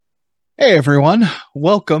Hey everyone,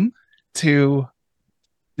 welcome to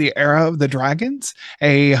the Era of the Dragons,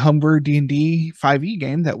 a homebrew D&D 5e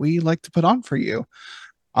game that we like to put on for you.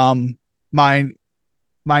 Um my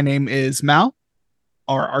my name is Mal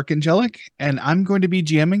or Archangelic and I'm going to be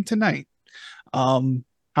GMing tonight. How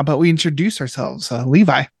about we introduce ourselves?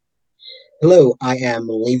 Levi. Hello, I am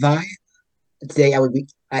Levi. Today I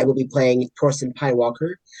will be playing Torsten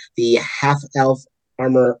Pinewalker, the half elf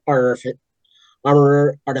armor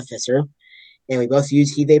armorer artificer, and we both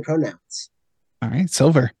use he they pronouns. All right,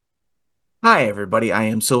 Silver. Hi, everybody. I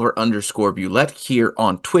am Silver_Bulette here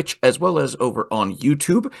on Twitch as well as over on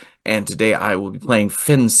YouTube. And today I will be playing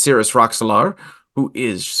Finn Cirrus Roxalar, who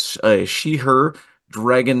is a she-her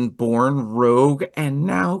dragonborn rogue and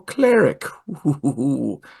now cleric.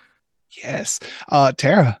 Ooh. Yes.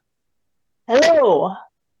 Tara. Hello,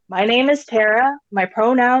 my name is Tara. My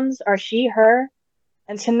pronouns are she, her,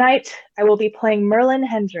 and tonight I will be playing Merlin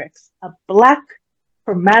Hendrix, a black,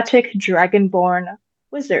 chromatic dragonborn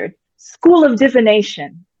wizard, school of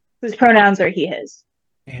divination, whose pronouns are he, his.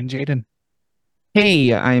 And Jaden.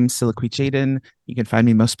 Hey, I'm Siliqui Jaden. You can find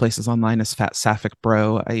me most places online as Fat Sapphic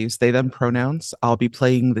Bro. I use they, them pronouns. I'll be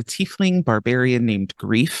playing the tiefling barbarian named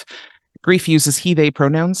Grief. Grief uses he, they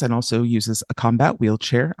pronouns and also uses a combat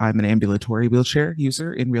wheelchair. I'm an ambulatory wheelchair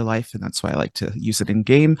user in real life, and that's why I like to use it in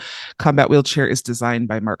game. Combat wheelchair is designed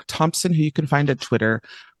by Mark Thompson, who you can find at Twitter.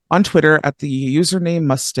 On Twitter at the username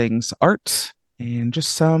Mustangs Art. And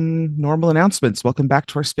just some normal announcements. Welcome back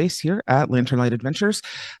to our space here at Lantern Light Adventures.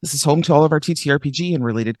 This is home to all of our TTRPG and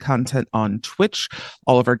related content on Twitch.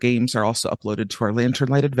 All of our games are also uploaded to our Lantern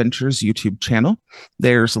Light Adventures YouTube channel.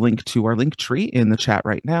 There's a link to our link tree in the chat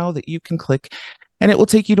right now that you can click, and it will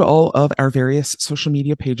take you to all of our various social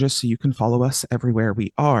media pages so you can follow us everywhere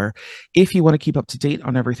we are. If you want to keep up to date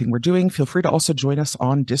on everything we're doing, feel free to also join us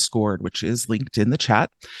on Discord, which is linked in the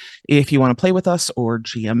chat. If you want to play with us or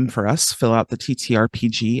GM for us, fill out the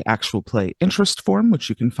TTRPG actual play interest form, which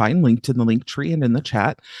you can find linked in the link tree and in the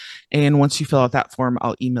chat. And once you fill out that form,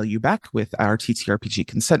 I'll email you back with our TTRPG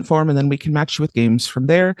consent form, and then we can match you with games from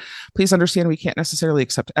there. Please understand we can't necessarily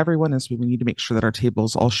accept everyone, as we need to make sure that our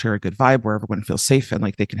tables all share a good vibe where everyone feels safe and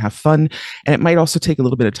like they can have fun. And it might also take a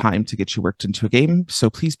little bit of time to get you worked into a game. So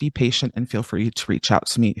please be patient and feel free to reach out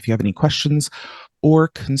to me if you have any questions or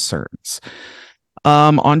concerns.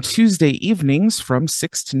 On Tuesday evenings from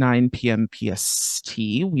 6 to 9 p.m. PST,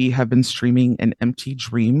 we have been streaming An Empty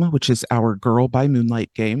Dream, which is our Girl by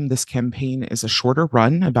Moonlight game. This campaign is a shorter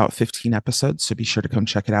run, about 15 episodes, so be sure to come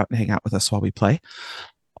check it out and hang out with us while we play.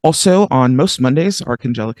 Also, on most Mondays,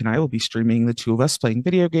 Archangelic and I will be streaming the two of us playing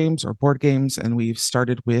video games or board games, and we've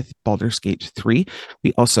started with Baldur's Gate 3.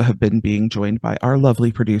 We also have been being joined by our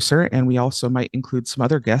lovely producer, and we also might include some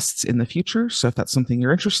other guests in the future. So if that's something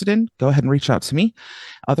you're interested in, go ahead and reach out to me.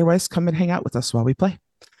 Otherwise, come and hang out with us while we play.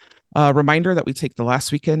 Reminder that we take the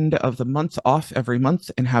last weekend of the month off every month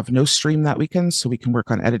and have no stream that weekend so we can work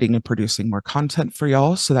on editing and producing more content for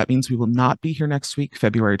y'all. So that means we will not be here next week,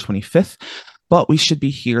 February 25th, but we should be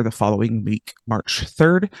here the following week, March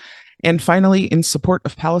 3rd. And finally, in support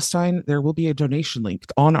of Palestine, there will be a donation link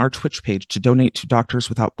on our Twitch page to donate to Doctors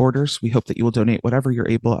Without Borders. We hope that you will donate whatever you're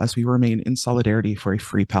able as we remain in solidarity for a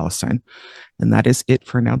free Palestine. And that is it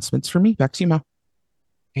for announcements for me. Back to you, Mo.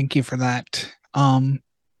 Thank you for that.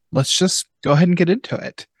 Let's just go ahead and get into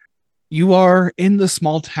it. You are in the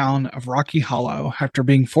small town of Rocky Hollow after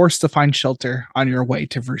being forced to find shelter on your way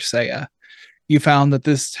to Vrusea. You found that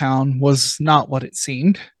this town was not what it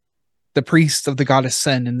seemed. The priest of the goddess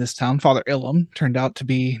Sen in this town, Father Ilum, turned out to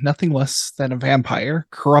be nothing less than a vampire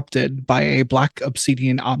corrupted by a black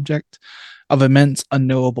obsidian object of immense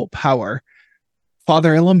unknowable power.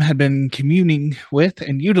 Father Ilum had been communing with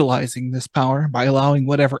and utilizing this power by allowing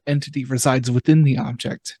whatever entity resides within the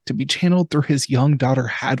object to be channeled through his young daughter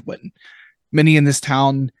Hadwin. Many in this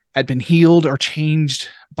town had been healed or changed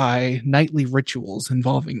by nightly rituals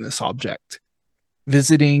involving this object.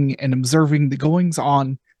 Visiting and observing the goings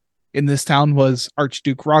on in this town was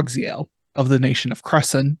Archduke Rogziel of the nation of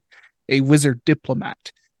Crescent, a wizard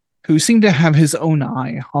diplomat who seemed to have his own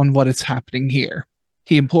eye on what is happening here.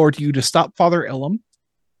 He implored you to stop Father Ilum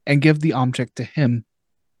and give the object to him.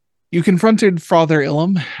 You confronted Father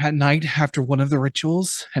Ilum at night after one of the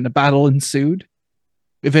rituals, and a battle ensued.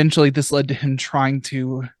 Eventually, this led to him trying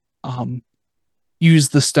to use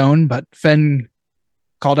the stone, but Fen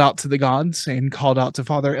called out to the gods and called out to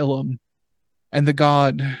Father Ilum, and the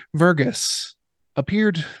god Vergus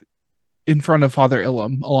appeared in front of Father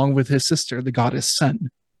Ilum along with his sister, the goddess Sen.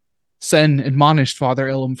 Sen admonished Father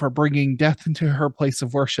Ilum for bringing death into her place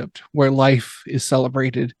of worship, where life is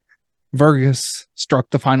celebrated. Vergus struck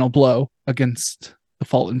the final blow against the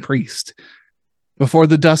fallen priest. Before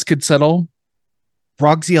the dust could settle,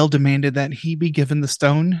 Roxiel demanded that he be given the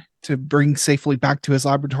stone to bring safely back to his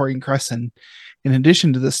laboratory in Crescent. In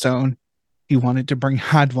addition to the stone, he wanted to bring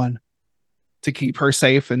Hadwin to keep her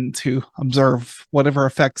safe and to observe whatever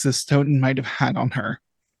effects this stone might have had on her.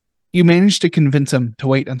 You managed to convince him to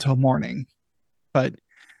wait until morning, but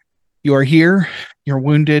you are here, you're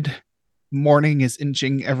wounded, morning is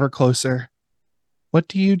inching ever closer. What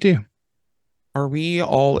do you do? Are we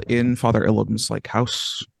all in Father Ilum's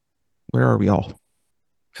house? Where are we all?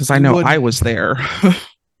 Because I You know would- I was there.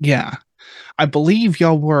 Yeah. I believe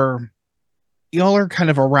y'all are kind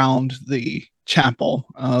of around the chapel.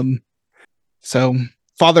 So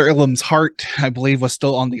Father Ilum's heart, I believe, was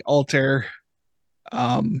still on the altar.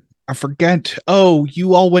 I forget. Oh,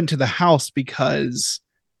 you all went to the house because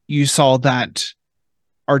you saw that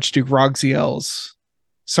Archduke Roxiel's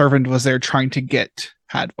servant was there trying to get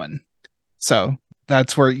Hadwin. So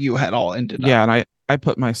that's where you had all ended Yeah, up. and I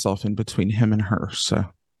put myself in between him and her. So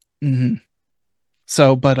Mm-hmm.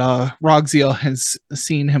 So, but Roxiel has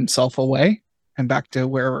seen himself away and back to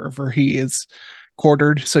wherever he is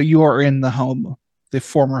quartered. So you are in the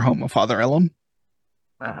former home of Father Elam.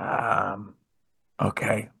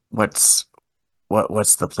 Okay. What's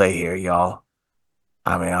the play here, y'all?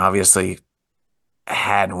 I mean, obviously,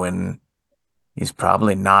 Hadwin, he's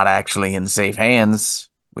probably not actually in safe hands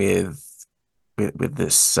with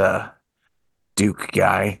this Duke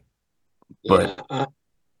guy, but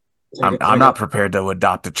Yeah. I'm not prepared to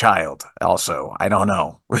adopt a child. Also, I don't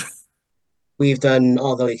know. We've done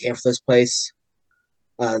all that we can for this place.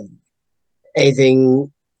 Uh,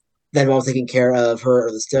 Anything that involves taking care of her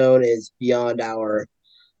or the stone is beyond our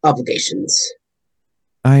obligations.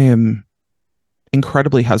 I am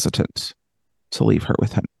incredibly hesitant to leave her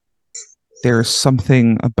with him. There's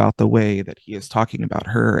something about the way that he is talking about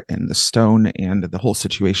her and the stone and the whole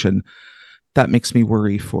situation that makes me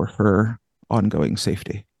worry for her ongoing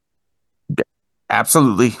safety.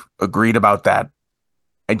 Absolutely agreed about that.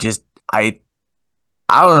 I just I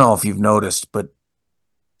don't know if you've noticed, but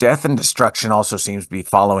death and destruction also seems to be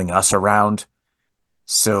following us around.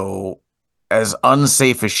 So, as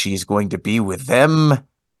unsafe as she's going to be with them,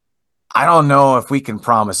 I don't know if we can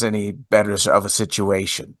promise any better of a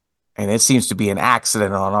situation. And it seems to be an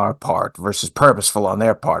accident on our part versus purposeful on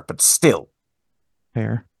their part, but still.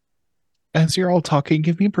 Fair. As you're all talking,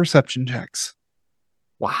 give me perception checks.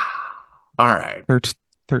 Wow. All right.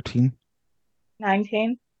 13.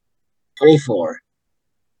 19. 24.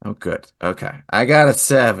 Oh, good. Okay. I got a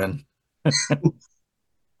 7.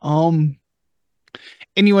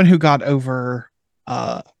 Anyone who got over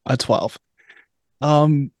a 12,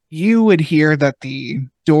 you would hear that the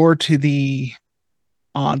door to the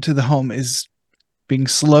home is being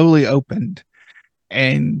slowly opened,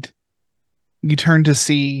 and you turn to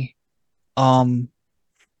see um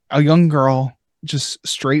a young girl, just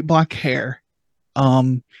straight black hair.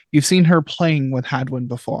 You've seen her playing with Hadwin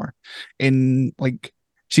before, in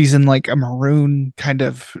she's in a maroon kind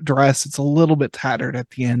of dress. It's a little bit tattered at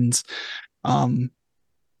the ends.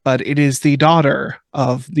 But it is the daughter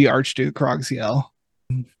of the Archduke Roxiel.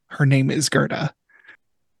 Her name is Gerda,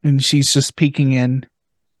 and she's just peeking in.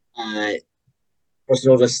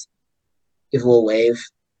 Person will just give a little wave.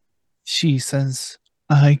 She says,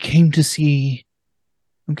 "I came to see.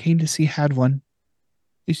 I came to see Hadwin.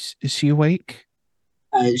 Is she awake?"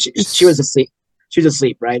 She was asleep. She was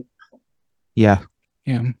asleep, right? Yeah.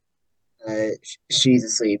 Yeah. She's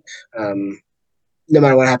asleep. No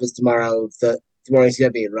matter what happens tomorrow, the morning's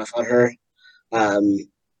gonna be rough on her.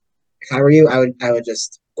 If I were you, I would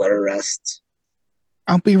just let her rest.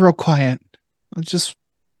 I'll be real quiet. I just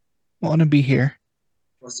want to be here.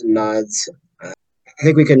 Wilson nods. I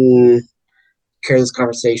think we can carry this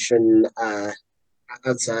conversation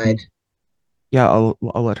outside. Yeah, I'll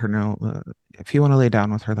let her know. If you want to lay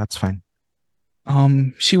down with her, that's fine.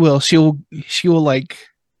 She will. She will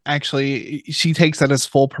actually. She takes that as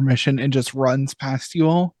full permission and just runs past you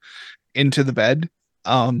all into the bed.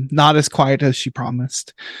 Not as quiet as she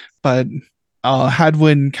promised, but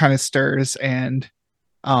Hadwin kind of stirs and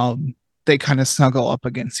they kind of snuggle up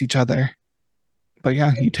against each other. But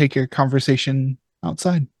yeah, you take your conversation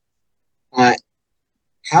outside. Uh,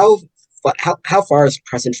 how how far is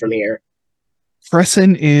Crescent from here?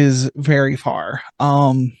 Crescent is very far.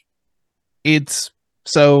 It's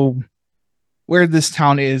so where this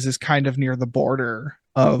town is kind of near the border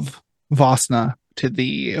of Vosna to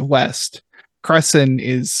the west. Crescent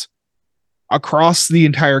is across the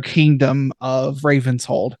entire kingdom of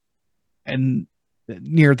Ravenshold and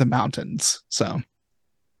near the mountains. So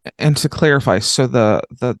And to clarify, so the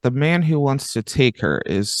man who wants to take her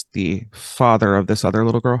is the father of this other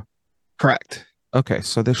little girl? Correct. Okay,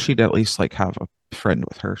 so this she'd at least like have a friend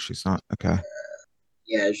with her. She's not okay.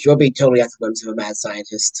 Yeah, she'll be totally at the whims of a mad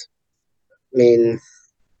scientist. I mean,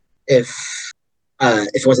 if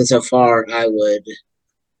if it wasn't so far, I would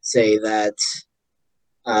say that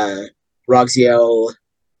uh, Roxiel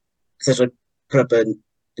essentially put up an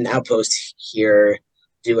outpost here,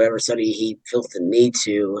 do whatever study he feels the need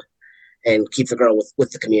to, and keep the girl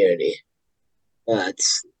with the community. But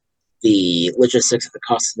the logistics of the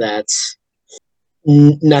cost of that,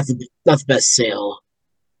 not the best sale.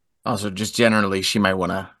 Also, just generally, she might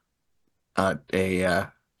want a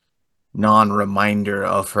non-reminder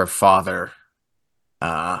of her father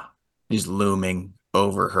uh, is looming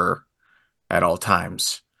over her at all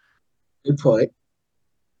times. Good point.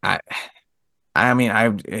 I, I mean,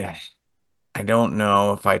 I don't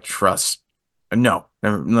know if I trust. No,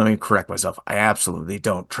 let me correct myself. I absolutely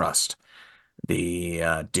don't trust the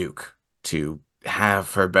Duke to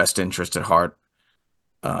have her best interest at heart.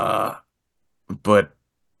 Uh, but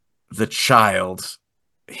the child,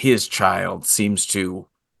 his child, seems to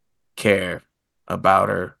care about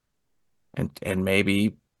her, and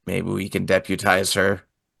maybe we can deputize her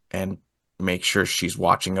and make sure she's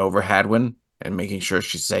watching over Hadwin and making sure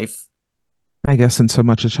she's safe. I guess in so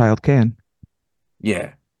much a child can.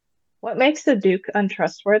 Yeah, What makes the Duke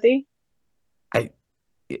untrustworthy? I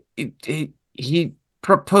he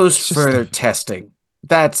proposed It's just further testing.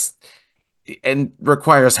 That's and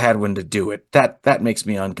requires Hadwin to do it. That makes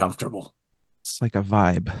me uncomfortable. it's like a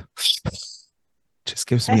vibe. Just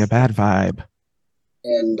gives me a Testing. bad vibe.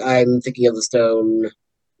 And I'm thinking of the stone,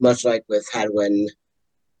 much like with Hadwin,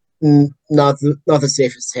 not the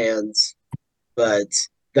safest hands, but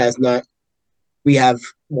that's not. We have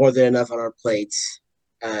more than enough on our plates.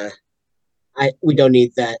 We don't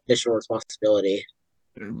need that additional responsibility.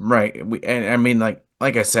 Right. And I mean, like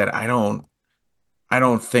I said, I don't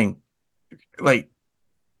think like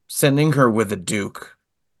sending her with a Duke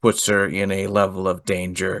puts her in a level of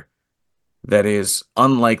danger that is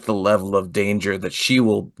unlike the level of danger that she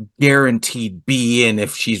will guaranteed be in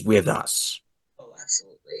if she's with us. Oh,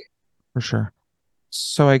 absolutely. For sure.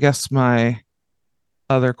 So I guess my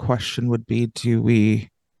other question would be, do we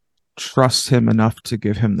trust him enough to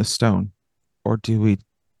give him the stone? Or do we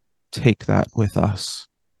take that with us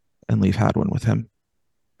and leave Hadwin with him?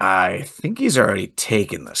 I think he's already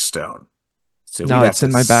taken the stone. So we'd No, have it's to.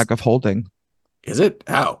 in my bag of holding. Is it?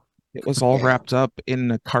 How? It was all Yeah. wrapped up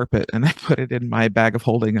in a carpet, and I put it in my bag of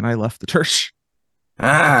holding, and I left the church.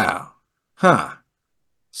 Ah. Huh.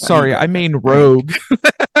 Sorry, I mean I rogue.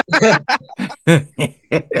 mean,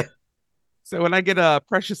 So when I get a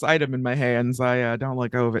precious item in my hands, I don't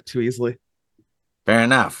let go of it too easily. fair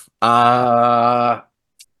enough.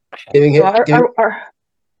 Giving So him, giving,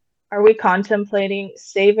 are we contemplating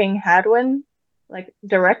saving Hadwin, like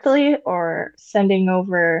directly, or sending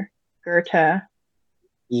over Goethe?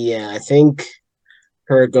 yeah, I think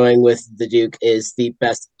her going with the Duke is the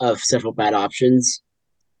best of several bad options.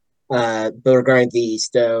 But regarding the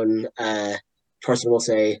stone, Torsten will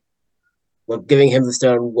say, well, giving him the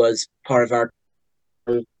stone was part of our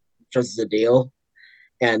trust the deal.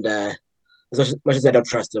 And as much as I don't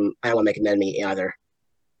trust him, I don't want to make an enemy either.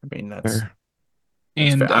 I mean Fair. that's fair.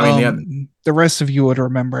 And I mean the rest of you would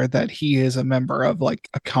remember that he is a member of like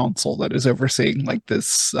a council that is overseeing like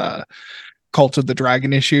this cult of the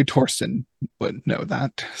dragon issue. Torsten would know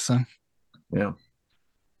that. So yeah.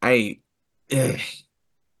 I eh,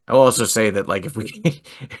 I will also say that like if we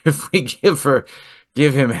if we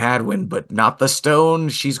give him Hadwin but not the stone,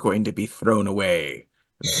 she's going to be thrown away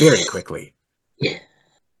very quickly. Yeah,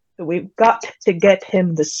 So we've got to get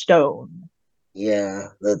him the stone. yeah,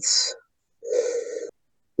 that's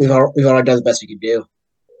we've already done the best we could do.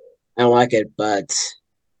 I don't like it, but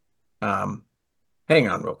Um hang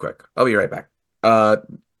on real quick. I'll be right back. Uh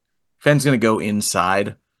Fenn's gonna go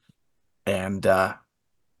inside and I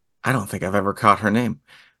don't think I've ever caught her name.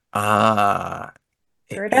 Uh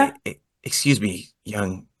Gerda? excuse me,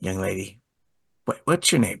 young lady.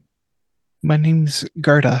 What's your name? my name's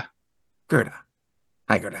Gerda. Gerda.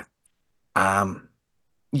 Hi, Gerda. Um,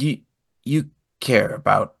 you you care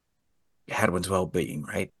about Hadwin's well-being,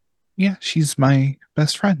 right? Yeah, she's my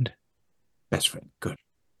best friend. Best friend. Good.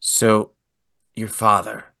 So, your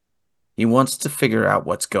father, he wants to figure out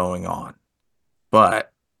what's going on,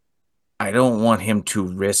 but I don't want him to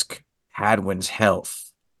risk Hadwin's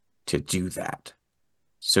health to do that.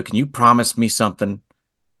 So, can you promise me something?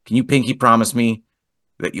 Can you pinky promise me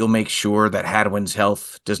that you'll make sure that Hadwin's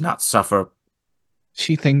health does not suffer?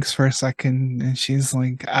 She thinks for a second and she's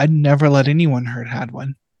like, I'd never let anyone hurt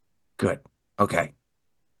Hadwin. Good. Okay.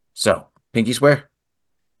 So, pinky swear?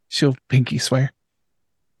 She'll pinky swear.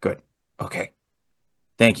 Good. Okay.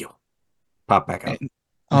 Thank you. Pop back out.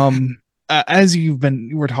 And, as you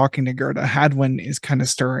were talking to Gerda, Hadwin is kind of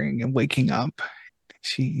stirring and waking up.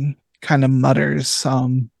 She kind of mutters,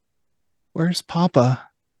 "Where's Papa?"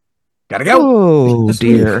 Gotta go. Oh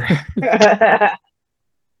dear.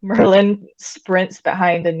 Merlin sprints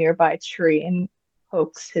behind a nearby tree and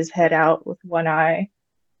pokes his head out with one eye.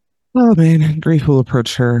 Oh man, Grief will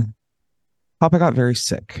approach her. Papa got very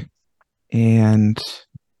sick, and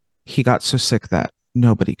he got so sick that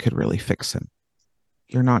nobody could really fix him.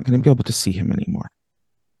 You're not going to be able to see him anymore.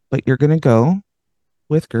 But you're going to go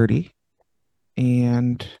with Gertie,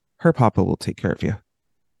 and her papa will take care of you.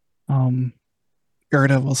 Um,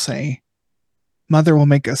 Gerda will say, "Mother will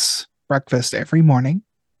make us breakfast every morning.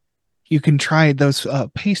 You can try those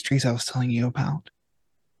pastries I was telling you about.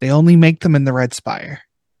 They only make them in the Red Spire."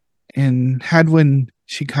 And Hadwin,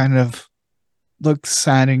 she kind of looks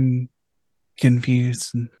sad and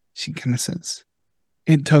confused, and she kind of says,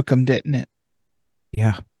 "It took them, didn't it?"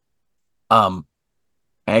 Yeah.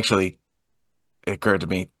 Actually, it occurred to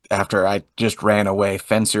me after I just ran away,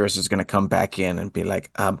 Fencerus is going to come back in and be like,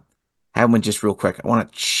 Hadwin, just real quick, I want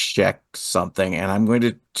to check something, and I'm going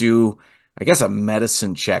to do, I guess, a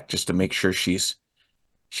medicine check just to make sure she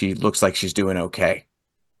looks like she's doing okay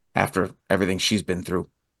after everything she's been through.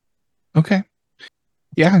 Okay.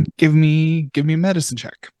 Yeah, give me a medicine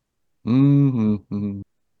check. 13.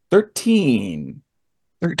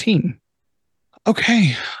 13.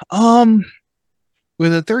 Okay.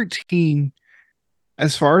 With a 13,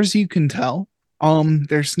 as far as you can tell,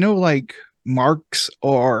 there's no like marks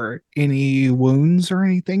or any wounds or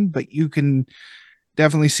anything, but you can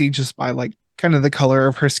definitely see just by like kind of the color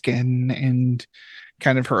of her skin and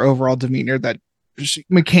kind of her overall demeanor that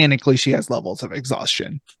mechanically she has levels of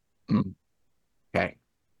exhaustion. Okay.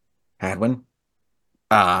 Hadwin,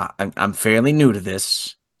 I'm fairly new to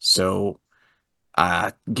this, so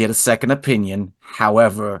get a second opinion.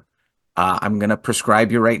 However, I'm gonna prescribe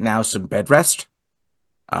you right now some bed rest.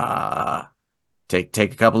 Uh, take a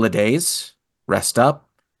couple of days, rest up,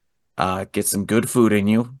 get some good food in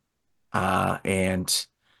you, and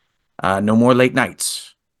no more late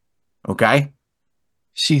nights. Okay?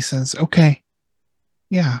 She says, "Okay,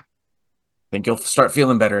 yeah." Think you'll start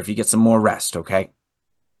feeling better if you get some more rest. Okay?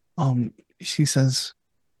 She says,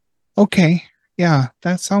 "Okay, yeah,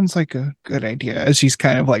 that sounds like a good idea." As she's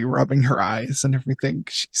kind of like rubbing her eyes and everything,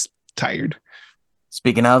 she's tired.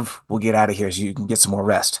 Speaking of, we'll get out of here so you can get some more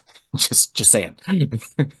rest. Just saying.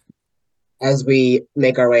 As we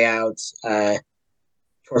make our way out,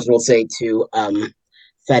 Torsten will say to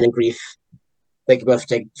Fat and Grief, "Thank you both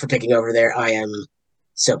for taking over there. I am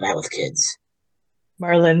so bad with kids."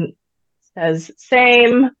 Merlin says,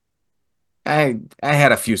 same. I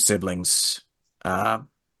had a few siblings,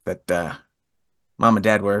 but mom and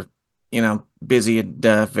dad were, busy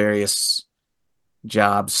at various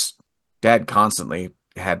jobs. Dad constantly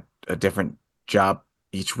had a different job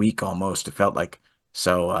each week almost, it felt like.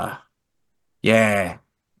 So, yeah,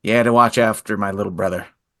 to watch after my little brother.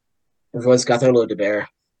 Everyone's got their load to bear.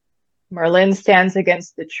 Merlin stands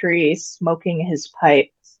against the tree, smoking his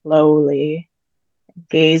pipe slowly,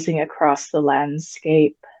 gazing across the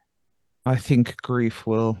landscape. I think Grief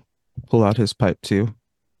will pull out his pipe too.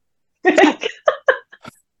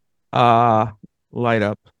 Light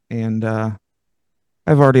up. And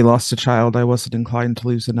I've already lost a child. I wasn't inclined to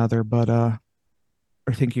lose another, but I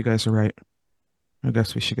think you guys are right. I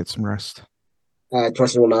guess we should get some rest.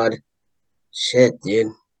 Torsten will nod. Shit,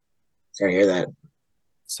 dude. Sorry to hear that.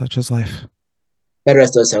 Such is life. Bed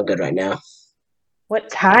rest does sound good right now. What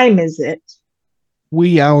time is it?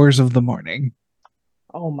 Wee hours of the morning.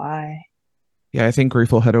 Oh my. Yeah, I think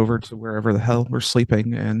Grief will head over to wherever the hell we're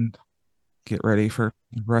sleeping and get ready for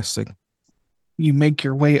resting. You make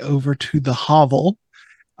your way over to the hovel,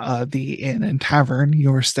 the inn and tavern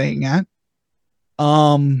you were staying at.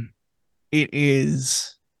 It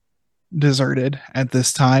is deserted at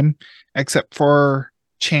this time, except for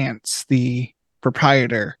Chance, the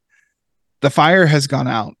proprietor. The fire has gone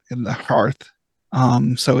out in the hearth,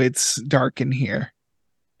 so it's dark in here.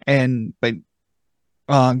 And but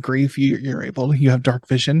Grief, you have dark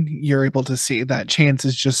vision. You're able to see that Chance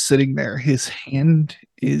is just sitting there. His hands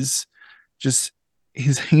are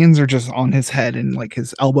just on his head and like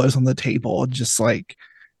his elbows on the table, just like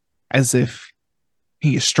as if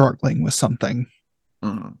he is struggling with something.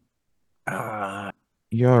 Mm.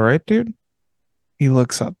 You all right, dude? He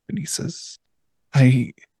looks up and he says,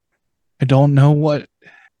 I don't know what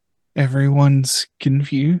everyone's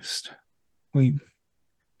confused.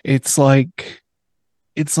 It's like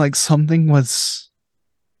it's like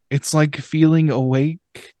it's like feeling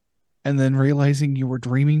awake and then realizing you were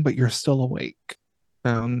dreaming, but you're still awake.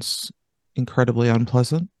 Sounds incredibly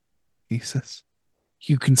unpleasant. He says,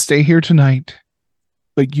 you can stay here tonight,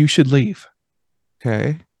 but you should leave.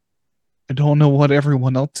 Okay. I don't know what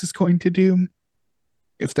everyone else is going to do.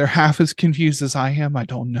 If they're half as confused as I am, I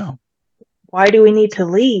don't know. Why do we need to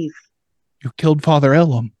leave? You killed Father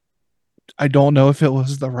Elam. I don't know if it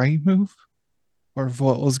was the right move or if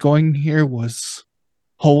what was going here was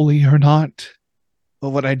holy or not. But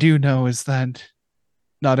what I do know is that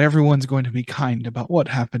not everyone's going to be kind about what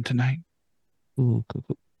happened tonight. Ooh,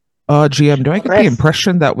 GM, do I get the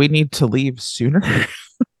impression that we need to leave sooner?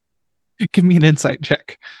 Give me an insight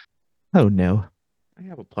check. Oh no. I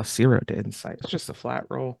have a +0 to insight. It's just a flat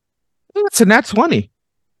roll. Oh, it's a nat 20.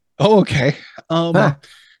 Oh, okay. Huh.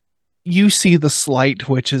 You see the slight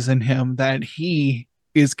twitches in him that he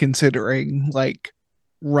is considering like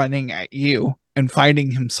running at you and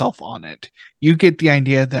fighting himself on it. You get the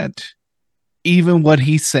idea that even what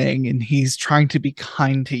he's saying and he's trying to be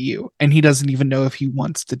kind to you and he doesn't even know if he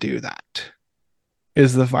wants to do that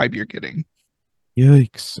is the vibe you're getting.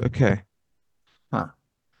 Yikes. Okay. Huh.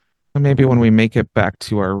 So maybe when we make it back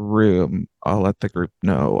to our room, I'll let the group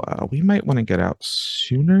know we might want to get out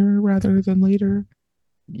sooner rather than later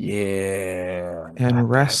Yeah. and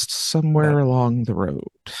rest somewhere along the road.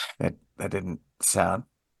 That didn't sound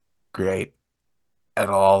great at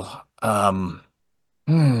all.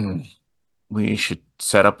 We should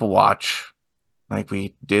set up a watch like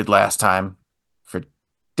we did last time for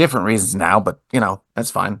different reasons now, but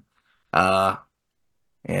that's fine.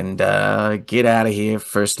 And get out of here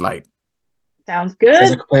first light. Sounds Sounds good.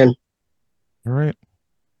 like a plan. All right.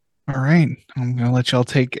 All right. I'm going to let y'all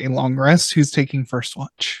take a long rest. Who's taking first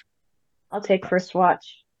watch? I'll take first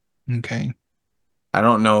watch. Okay. I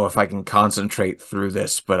don't know if I can concentrate through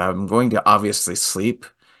this, but I'm going to obviously sleep.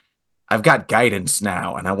 I've got guidance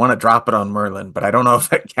now, and I want to drop it on Merlin, but I don't know if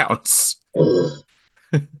that counts.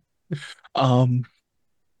 Um,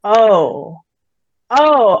 Oh,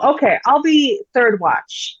 okay. I'll be third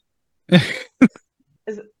watch.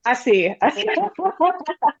 I see.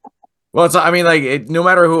 Well, I mean, like, no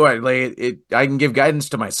matter who I can give guidance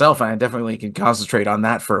to myself, and I definitely can concentrate on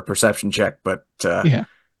that for a perception check. But yeah.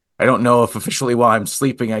 I don't know if officially while I'm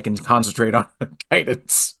sleeping, I can concentrate on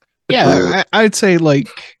guidance. Yeah, I'd say like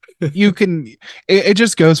you can. It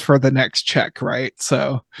just goes for the next check, right?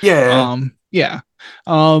 So Yeah. yeah,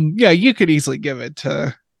 yeah. You could easily give it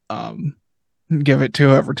to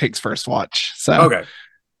whoever takes first watch. So Okay.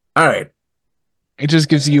 All right. it just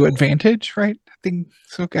gives you advantage, right? I think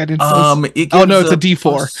so. Guidance. It Oh no, gives it's a D4.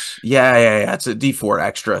 plus- yeah. It's a D4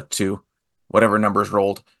 extra to whatever numbers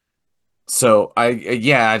rolled. So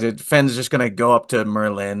Fenn's just gonna go up to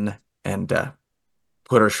Merlin and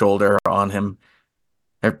put her shoulder on him.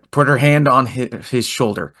 Put her hand on his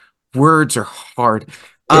shoulder. Words are hard.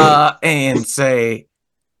 And say,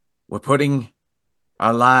 we're putting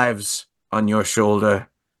our lives on your shoulder.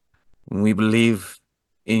 We believe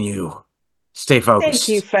in you. Stay focused.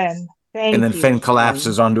 Thank you, Fen. Thank And then you. Fenn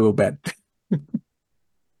collapses onto a bed.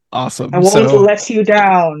 Awesome. I won't So let you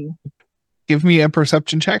down. give me a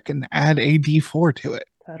perception check and add a D4 to it.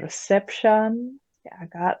 Perception. Yeah, I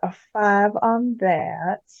got a 5 on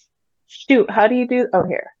that. Shoot, how do you do? Oh,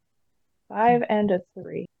 here. 5 and a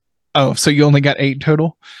 3. Oh, so you only got 8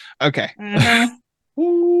 total? Okay. Mhm.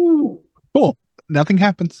 Ooh. Cool. Nothing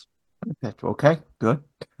happens. Okay, good.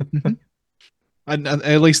 And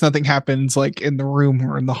at least nothing happens like in the room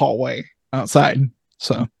or in the hallway outside.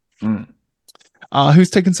 So, who's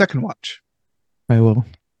taking second watch? I will.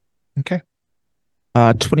 Okay.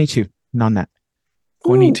 22. Non-net.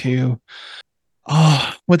 22.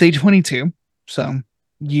 Oh, with a 22. So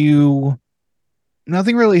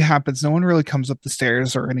nothing really happens. No one really comes up the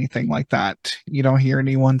stairs or anything like that. You don't hear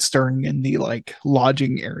anyone stirring in the like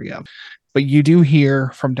lodging area, but you do hear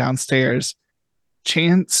from downstairs.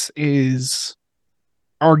 Chance is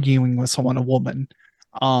arguing with someone, a woman,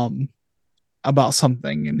 about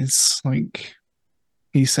something, and it's like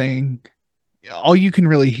he's saying, all you can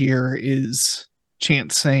really hear is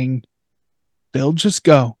Chance saying, "Bill, just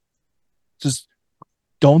go. Just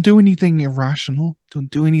don't do anything irrational.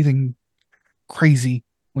 Don't do anything crazy.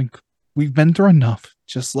 Like we've been through enough.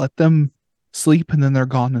 Just let them sleep, and then they're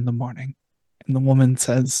gone in the morning." And the woman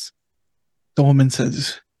says,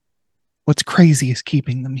 "What's crazy is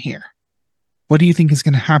keeping them here. What do you think is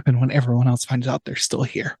going to happen when everyone else finds out they're still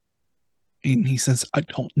here?" And he says, "I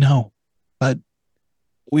don't know, but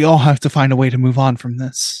we all have to find a way to move on from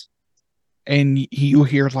this." And you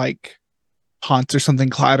hear like pots or something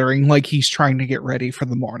clattering, like he's trying to get ready for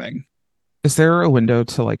the morning. Is there a window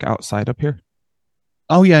to like outside up here?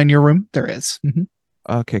 Oh yeah, in your room there is. Mhm.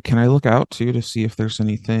 Okay, can I look out too to see if there's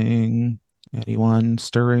anyone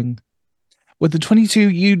stirring? With the 22,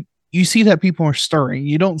 you see that people are stirring.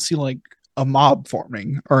 You don't see like a mob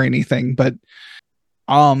forming or anything, but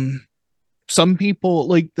um some people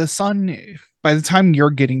like the sun by the time you're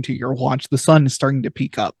getting to your watch, the sun is starting to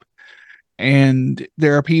peak up. And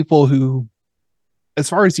there are people who, as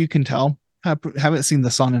far as you can tell, haven't seen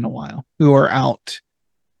the sun in a while, who are out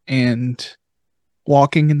and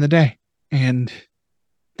walking in the day. And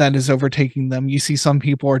that is overtaking them. You see some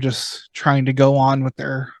people are just trying to go on with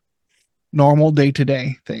their normal day to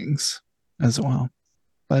day things as well.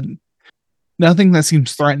 But nothing that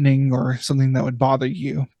seems threatening or something that would bother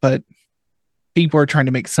you. But people are trying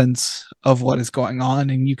to make sense of what is going on,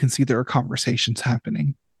 and you can see there are conversations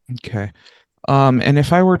happening. Okay. And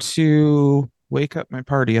if I were to wake up my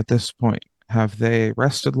party at this point, have they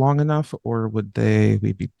rested long enough, or would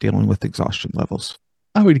we be dealing with exhaustion levels?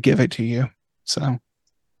 I would give it to you. So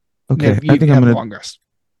Okay, you have a long rest.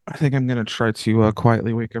 I think I'm gonna try to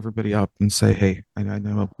quietly wake everybody up and say, "Hey, I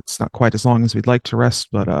know it's not quite as long as we'd like to rest,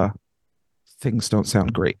 but things don't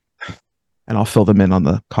sound great." And I'll fill them in on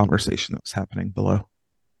the conversation that was happening below.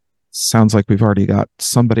 Sounds like we've already got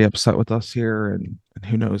somebody upset with us here, and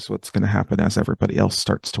who knows what's going to happen as everybody else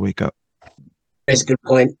starts to wake up. That's a good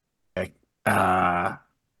point. Okay. Are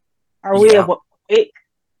we Yeah. awake?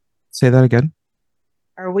 Say that again.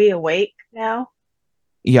 Are we awake now?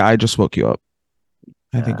 Yeah, I just woke you up.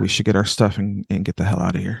 I think we should get our stuff and get the hell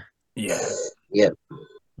out of here. Yeah. Yep.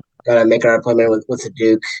 Gotta make our appointment with the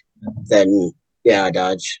Duke. Then, yeah,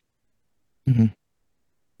 dodge.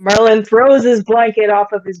 Merlin throws his blanket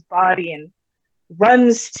off of his body and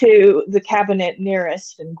runs to the cabinet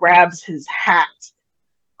nearest and grabs his hat,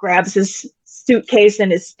 grabs his suitcase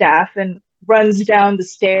and his staff, and runs down the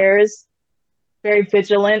stairs, very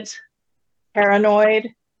vigilant, paranoid.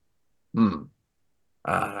 Hmm.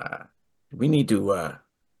 We need to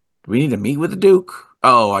meet with the Duke.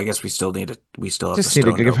 Oh, I guess we still have Just the need to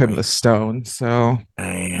stone, give don't him we? the stone. So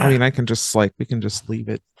Yeah. I mean, we can just leave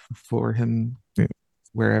it for him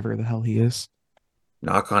wherever the hell he is.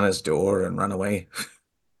 Knock on his door and run away.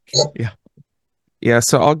 Yeah. Yeah,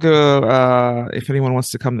 so I'll go if anyone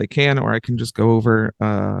wants to come they can, or I can just go over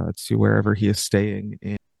to wherever he is staying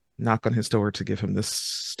and knock on his door to give him this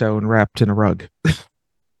stone wrapped in a rug.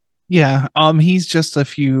 Yeah, he's just a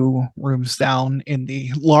few rooms down in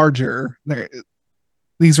the larger.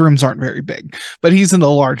 These rooms aren't very big, but he's in the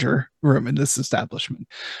larger room in this establishment.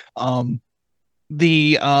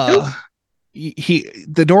 The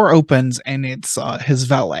the door opens and it's his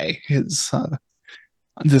valet, his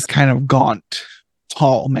this kind of gaunt,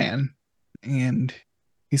 tall man, and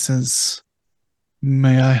he says,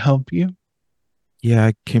 "May I help you?" Yeah,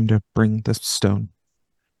 I came to bring this stone.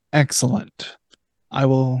 Excellent.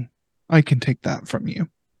 I can take that from you.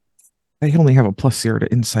 I only have a +0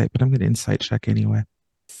 to insight, but I'm going to insight check anyway.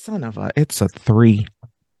 Son of a, it's a 3.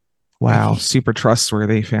 Wow, super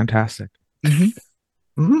trustworthy, fantastic.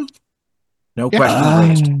 Mm-hmm. No Yeah.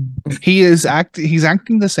 questions raised. He's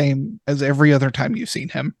acting the same as every other time you've seen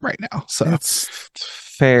him right now. So It's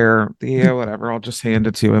fair. Yeah, whatever. I'll just hand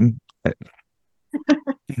it to him.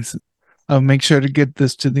 I'll make sure to get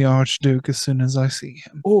this to the Archduke as soon as I see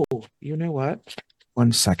him. Oh, you know what?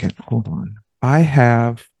 1 second. Hold on.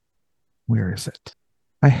 Where is it?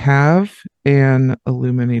 I have an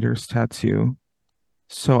Illuminator's tattoo.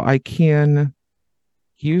 So I can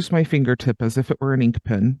use my fingertip as if it were an ink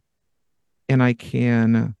pen, and I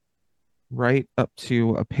can write up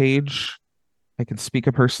to a page. I can speak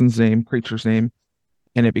a person's name, creature's name,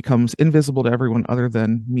 and it becomes invisible to everyone other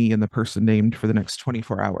than me and the person named for the next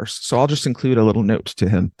 24 hours. So I'll just include a little note to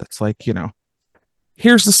him that's like,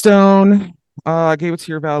 here's the stone. I gave it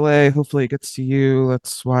to your valet. Hopefully it gets to you.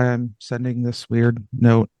 That's why I'm sending this weird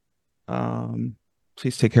note.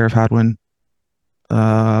 Please take care of Hadwin.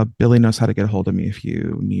 Billy knows how to get a hold of me if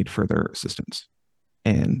you need further assistance.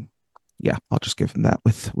 And yeah, I'll just give him that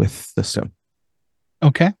with the stone.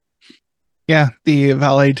 Okay. Yeah, the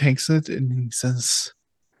valet takes it and he says,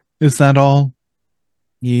 "Is that all?"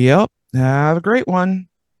 Yep. Have a great one.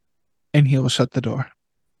 And he will shut the door.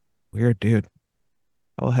 Weird dude.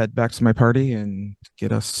 I'll head back to my party and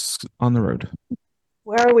get us on the road.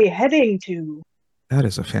 Where are we heading to? That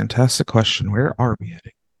is a fantastic question. Where are we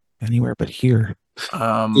heading? Anywhere but here.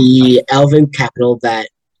 The elven capital that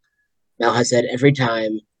Mel has said every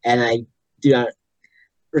time, and I do not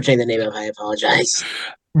retain the name of. I apologize.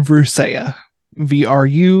 Vrusea.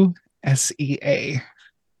 Vrusea.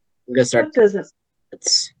 I'm gonna start. What does it?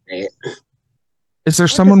 Let's say it. Is there What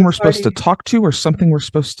does someone the we're supposed to party talk to or something we're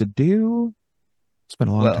supposed to do? It's been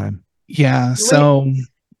a long Well, time. yeah, wait? so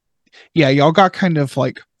yeah, y'all got kind of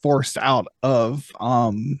like forced out of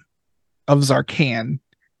Zarkan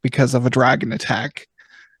because of a dragon attack.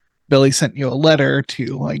 Billy sent you a letter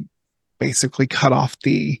to like basically cut off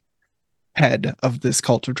the head of this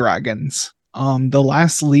cult of dragons. The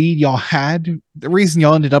last lead y'all had, the reason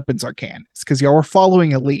y'all ended up in Zarkan is because y'all were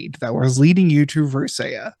following a lead that was leading you to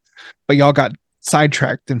Vrusea, but y'all got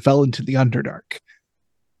sidetracked and fell into the Underdark.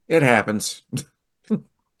 It happens.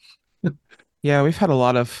 Yeah, we've had a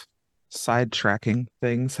lot of sidetracking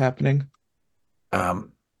things happening.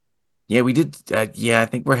 Um, yeah, we did. Yeah, I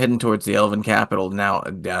think we're heading towards the Elven capital now.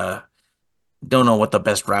 Don't know what the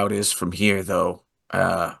best route is from here, though.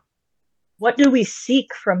 What do we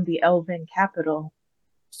seek from the Elven capital?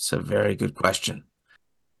 It's a very good question.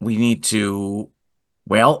 We need to.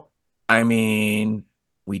 Well, I mean,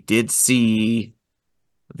 we did see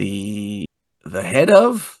the the head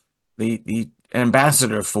of the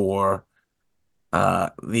ambassador for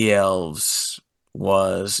the elves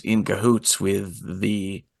was in cahoots with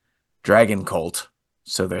the dragon cult.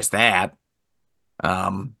 So there's that.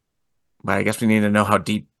 But I guess we need to know how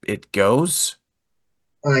deep it goes.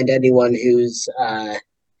 Find anyone who's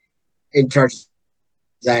in charge of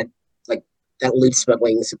that, like that loot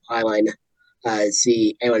smuggling supply line.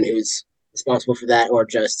 See anyone who's responsible for that, or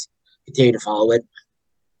just continue to follow it.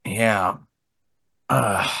 Yeah.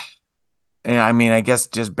 Uh, yeah, I mean, I guess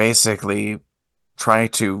just basically try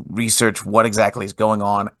to research what exactly is going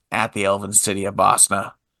on at the elven city of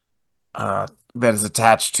Bosna that is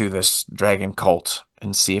attached to this dragon cult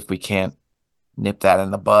and see if we can't nip that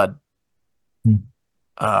in the bud.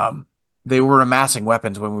 Hmm. They were amassing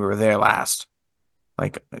weapons when we were there last,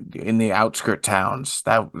 like in the outskirt towns.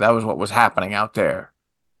 That was what was happening out there.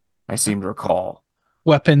 I seem to recall.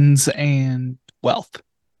 Weapons and wealth.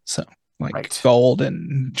 So, like Right. gold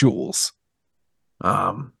and jewels.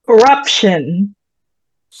 Um, Corruption.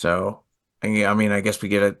 so, I mean, I guess we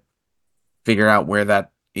get to figure out where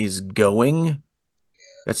that is going.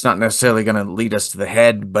 That's not necessarily going to lead us to the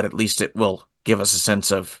head, but at least it will give us a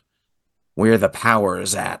sense of where the power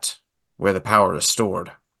is at, where the power is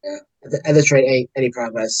stored. At this rate, any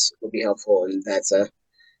progress would be helpful, and that's a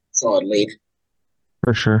solid lead.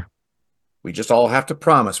 For sure. We just all have to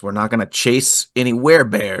promise we're not going to chase any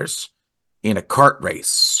werebears in a cart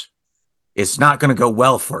race. It's not going to go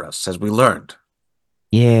well for us, as we learned.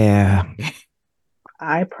 Yeah.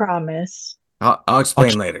 I promise. I'll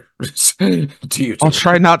explain later to you I'll two.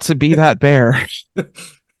 try not to be that bear.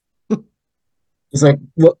 It's like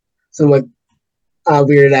what? So like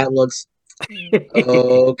weirded out looks.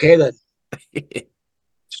 Okay then.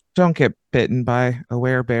 Don't get bitten by a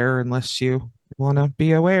werebear unless you want to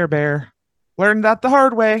be a werebear. Learned that the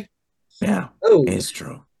hard way. Yeah, Oh, it's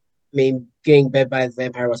true. I mean, getting bit by a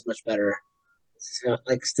vampire was much better. So,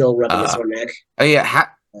 like still rubbing a Uh, sore neck. oh yeah.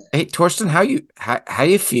 Hey, Torsten, how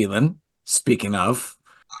you feeling? Speaking of,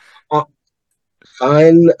 Uh,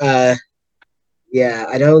 Fine. Yeah,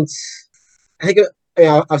 I don't. I think I mean,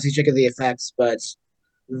 obviously checking the effects, but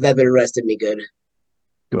that bit rested me good.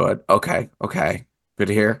 good. Okay. Good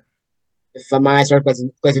to hear. If my eyes start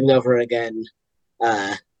glazing over again,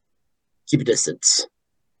 uh, keep a distance.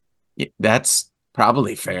 Yeah, that's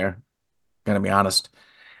probably fair. Gonna be honest.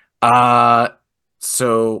 Uh,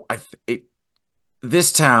 so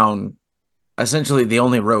this town, essentially, the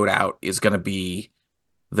only road out is gonna be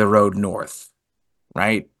the road north,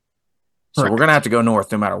 right? So we're gonna Correct. have to go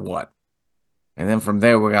north no matter what. And then from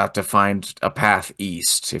there, we're gonna have to find a path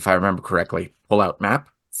east, if I remember correctly. Pull out map.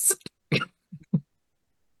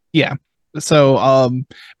 Yeah. So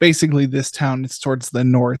basically this town is towards the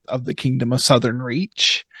north of the Kingdom of Southern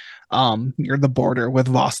Reach. Near the border with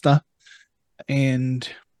Vosta. And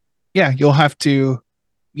yeah, you'll have to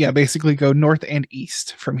basically go north and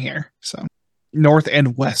east from here. So north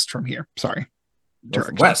and west from here. Sorry. North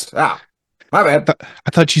and Directions. west. Ah, my bad. I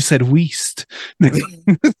thought you said west.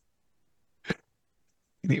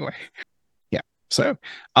 Anyway. Yeah. So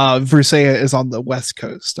Vrusea is on the west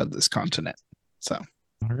coast of this continent. So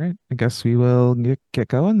All right. I guess we will get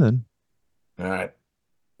going then. All right.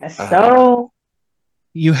 So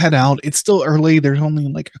you head out. It's still early. There's only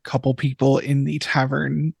like a couple people in the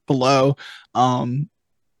tavern below. Um,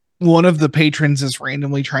 one of the patrons is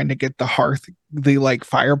randomly trying to get the like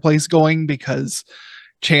fireplace going because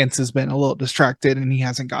Chance has been a little distracted and he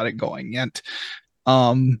hasn't got it going yet.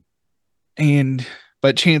 Um, and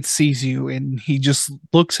but Chance sees you and he just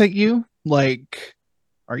looks at you like,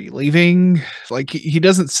 "Are you leaving?" Like he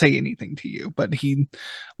doesn't say anything to you, but he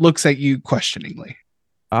looks at you questioningly.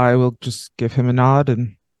 I will just give him a nod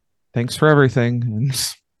and Thanks for everything,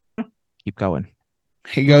 and keep going.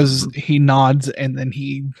 He nods, and then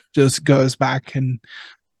he just goes back and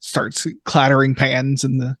starts clattering pans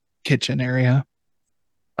in the kitchen area.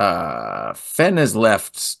 Fen has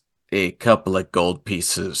left a couple of gold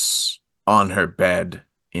pieces on her bed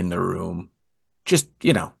in the room. Just,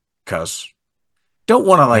 cause don't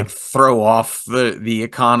want to Yeah. throw off the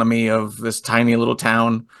economy of this tiny little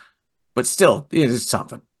town, but still, it is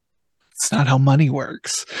something. It's not how money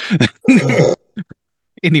works.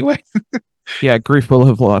 Anyway, Yeah, Grief will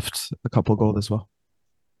have left a couple gold as well.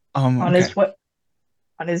 On okay.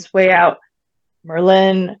 his way out,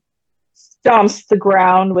 Merlin stomps the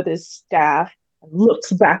ground with his staff and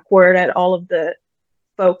looks backward at all of the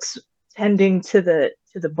folks tending to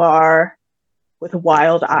the bar with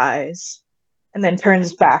wild eyes, and then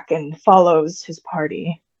turns back and follows his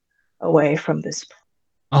party away from this.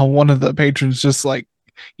 One of the patrons just like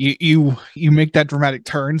you make that dramatic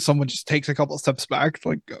turn. Someone just takes a couple steps back,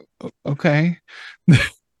 like okay.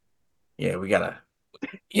 Yeah, we gotta,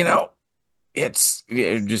 it's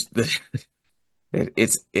just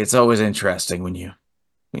it's always interesting when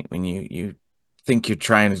you think you're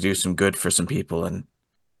trying to do some good for some people and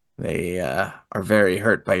they are very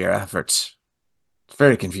hurt by your efforts. It's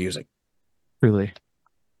very confusing. Truly.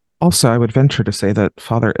 Also, I would venture to say that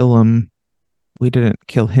Father Ilum, we didn't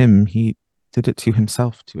kill him. He did it to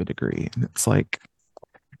himself to a degree. And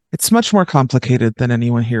it's much more complicated than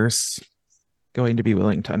anyone here is going to be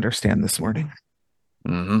willing to understand this morning.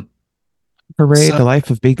 Mm-hmm. Hooray, So, the life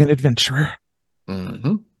of being an adventurer.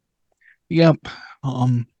 Mm-hmm. yep.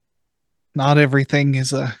 Not everything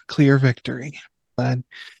is a clear victory, but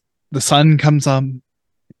the sun comes up.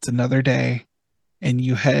 It's another day, and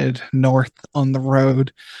you head north on the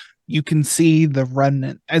road. You can see the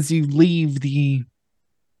remnant as you leave the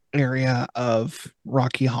area of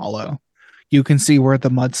Rocky Hollow. You can see where the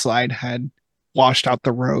mudslide had washed out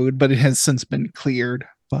the road, but it has since been cleared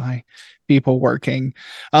by people working.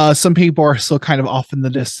 Some people are still kind of off in the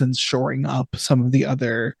distance, shoring up some of the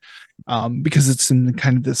other, because it's in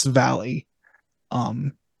kind of this valley,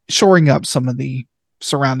 shoring up some of the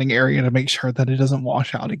surrounding area to make sure that it doesn't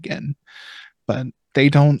wash out again. But they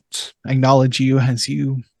don't acknowledge you as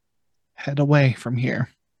you head away from here.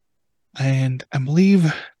 And I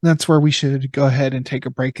believe that's where we should go ahead and take a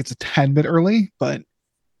break. It's a tad bit early, but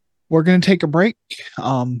we're going to take a break,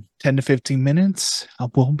 10 to 15 minutes.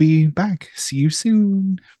 We'll be back. See you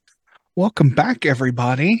soon. Welcome back,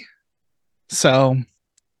 everybody. So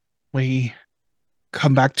we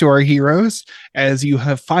come back to our heroes as you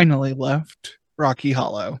have finally left Rocky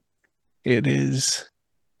Hollow. It is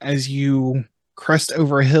as you crest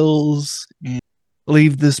over hills and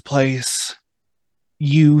leave this place,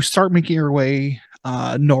 you start making your way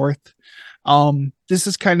north. This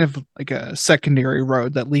is kind of like a secondary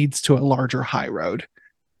road that leads to a larger high road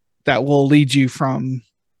that will lead you from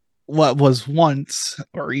what was once,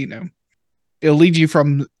 or it'll lead you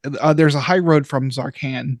from. There's a high road from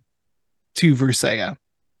Zarkan to Vrusea.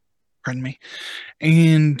 Pardon me,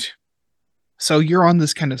 and so you're on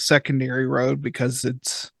this kind of secondary road because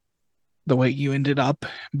it's the way you ended up.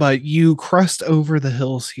 But you crest over the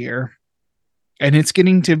hills here, and it's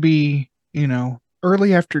getting to be,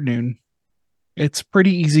 early afternoon. It's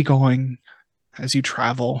pretty easy going as you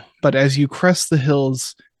travel, but as you crest the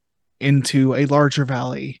hills into a larger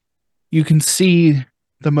valley, you can see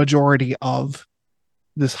the majority of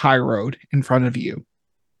this high road in front of you.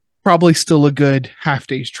 Probably still a good half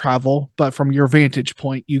day's travel, but from your vantage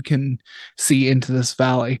point, you can see into this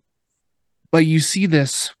valley. But you see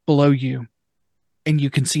this below you, and you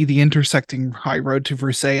can see the intersecting high road to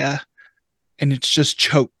Vrusea, and it's just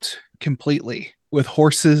choked completely with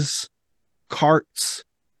horses, carts,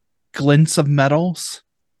 glints of metals,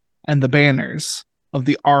 and the banners of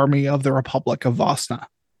the army of the Republic of Vosna.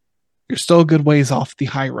 You're still a good ways off the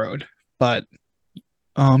high road, but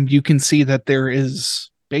you can see that there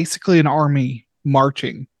is basically an army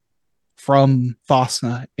marching from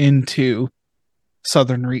Vosna into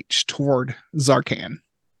Southern Reach toward Zarkan.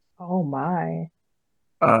 Oh my.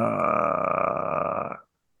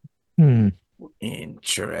 Hmm.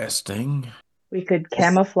 Interesting. We could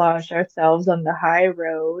camouflage ourselves on the high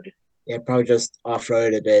road. Yeah, probably just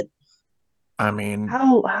off-road a bit. I mean,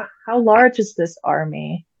 How large is this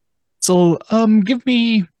army? So, I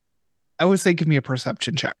would say give me a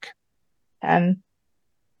perception check. 10.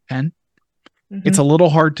 10. Mhm. It's a little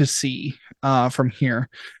hard to see from here.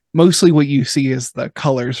 Mostly what you see is the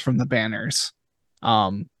colors from the banners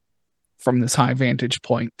from this high vantage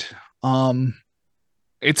point.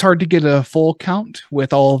 It's hard to get a full count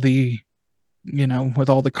with all the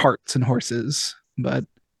carts and horses, but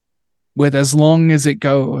with as long as it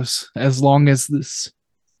goes, as long as this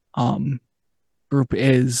um group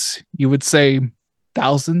is, you would say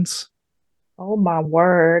thousands. Oh my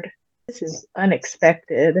word. This is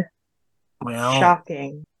unexpected. Well,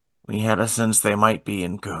 Shocking. we had a sense they might be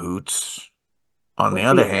in cahoots. On the With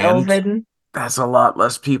other the hand, Elven. that's a lot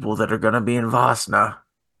less people that are going to be in Vasna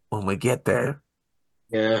when we get there.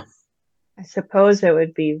 Yeah. I suppose it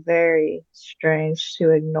would be very strange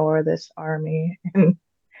to ignore this army and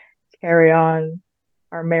carry on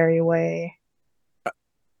our merry way.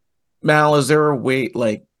 Mal, is there a way,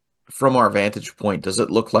 like, from our vantage point, does it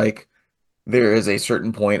look like there is a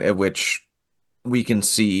certain point at which we can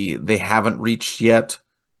see they haven't reached yet?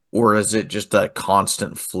 Or is it just a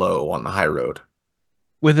constant flow on the high road?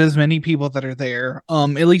 With as many people that are there, at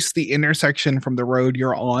least the intersection from the road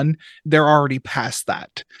you're on, they're already past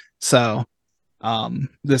that. So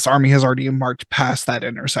this army has already marched past that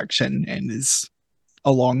intersection and is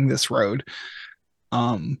along this road.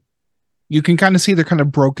 Um, you can kind of see they're kind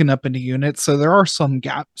of broken up into units, so there are some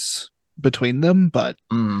gaps between them, but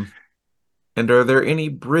Hmm. And are there any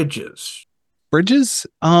bridges? bridges,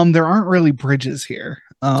 there aren't really bridges here.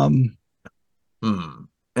 Hmm. All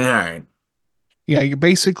right. Yeah, you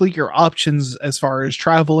basically your options as far as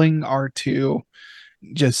traveling are to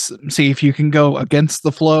just see if you can go against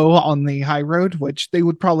the flow on the high road, which they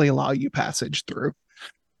would probably allow you passage through.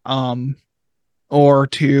 Um, or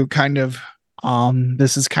to kind of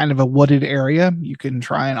this is kind of a wooded area. You can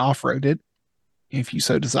try and off-road it if you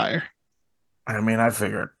so desire. I mean, I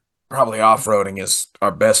figured probably off-roading is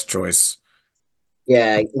our best choice.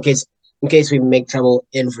 Yeah, in case we make trouble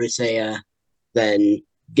in Vrusea, then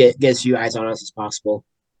get as few eyes on us as possible.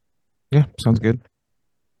 Yeah, sounds good.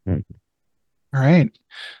 All right.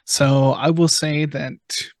 So I will say that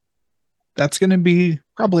that's going to be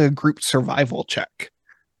probably a group survival check.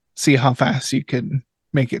 See how fast you can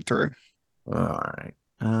make it through. All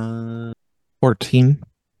right. 14.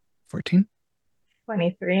 14.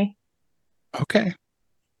 23. Okay.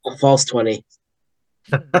 A false 20.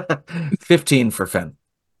 15 for Fen.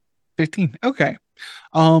 15. Okay.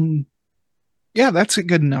 Um yeah, that's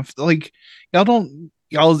good enough. Like y'all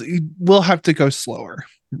will have to go slower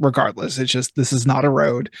regardless. It's just this is not a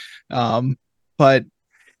road. But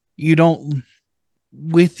you don't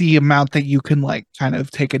with the amount that you can like kind of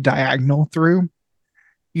take a diagonal through,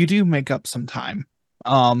 you do make up some time.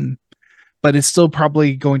 Um but it's still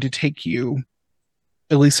probably going to take you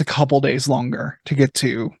at least a couple days longer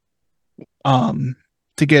um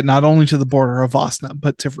to get not only to the border of Vasna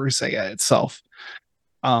but to Vrusea itself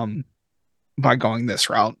um by going this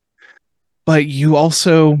route. But you're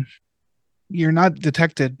not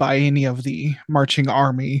detected by any of the marching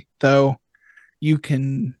army, though you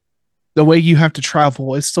can the way you have to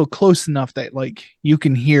travel is still close enough that like you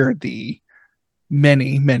can hear the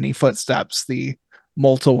many footsteps, the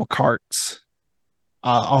multiple carts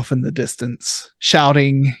off in the distance,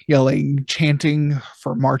 shouting, yelling, chanting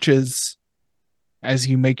for marches as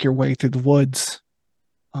you make your way through the woods.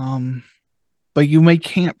 Um, but you may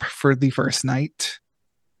camp for the first night.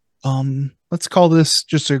 Let's call this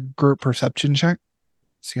just a group perception check.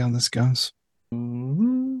 See how this goes.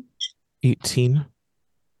 18.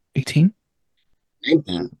 18,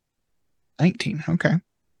 19. 19. Okay.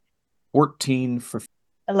 14 for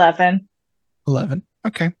 11. 11.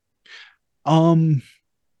 Okay. Um,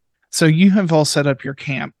 so you have all set up your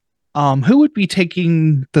camp. Who would be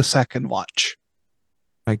taking the second watch?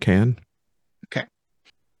 I can. Okay.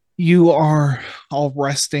 You are all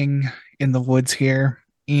resting in the woods here,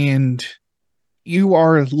 and you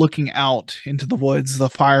are looking out into the woods, the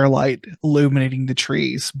firelight illuminating the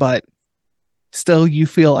trees, but still you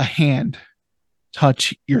feel a hand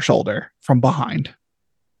touch your shoulder from behind.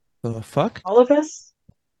 The fuck? All of us?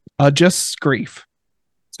 Just grief.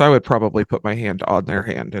 So I would probably put my hand on their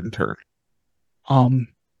hand in turn. Um,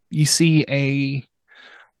 you see an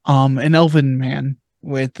elven man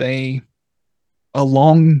with a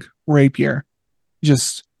long rapier,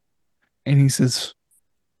 just and he says,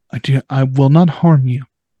 I will not harm you,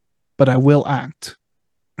 but I will act.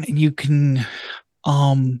 And you can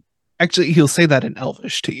um actually he'll say that in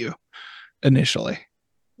Elvish to you initially,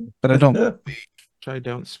 but I don't Which I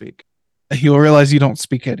don't speak. he'll realize you don't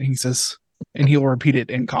speak it. He says, and he'll repeat it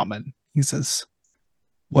in common. He says,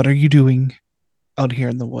 "What are you doing out here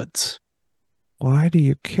in the woods?" Why do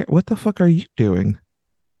you care? What the fuck are you doing?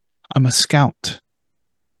 "I'm a scout.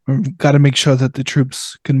 We've got to make sure that the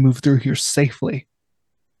troops can move through here safely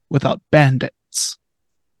without bandits."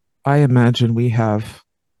 I imagine we have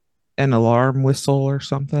an alarm whistle or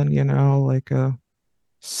something, like a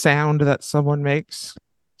sound that someone makes.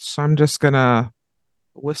 So I'm just gonna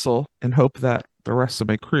whistle and hope that the rest of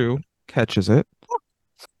my crew Catches it.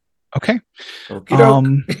 Okay. Okie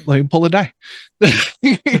doke. Let me pull a die.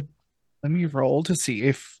 Let me roll to see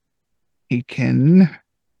if he can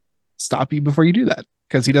stop you before you do that,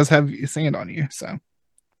 because he does have sand on you. So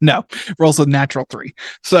no, rolls a natural 3.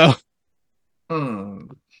 So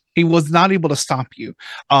he was not able to stop you.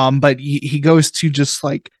 But he goes to just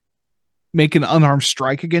like make an unarmed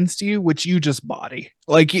strike against you, which you just body.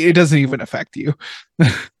 Like it doesn't even affect you.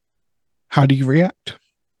 How do you react?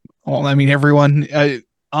 Well, I mean, everyone.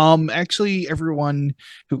 Actually, everyone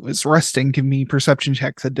who was resting, give me perception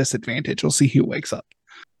checks at disadvantage. We'll see who wakes up.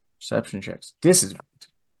 Perception checks. This is.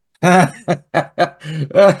 I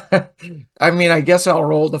mean, I guess I'll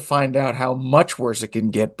roll to find out how much worse it can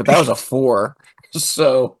get, but that was a 4.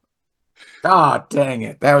 So, dang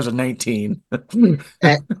it. That was a 19. That's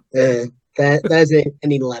an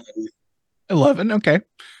 11. 11. Okay.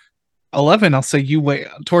 11. I'll say you wait.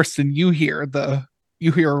 Torsten, you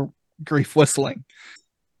hear Grief whistling.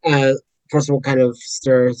 Percival kind of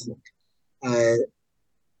stirs,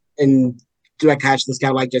 and do I catch this guy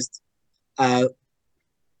like just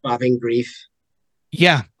bobbing Grief?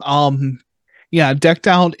 Yeah. Yeah, decked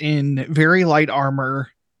out in very light armor.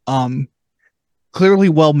 Clearly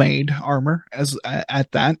well made armor as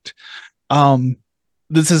at that.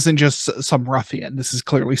 This isn't just some ruffian. This is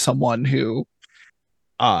clearly someone who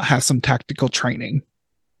has some tactical training.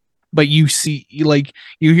 But you see, you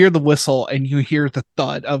hear the whistle and you hear the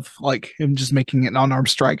thud of like him just making an unarmed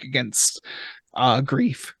strike against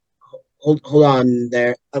Grief. Hold on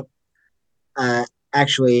there.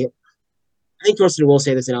 Actually, I think Thorsten will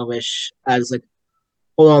say this in Elvish. It's like,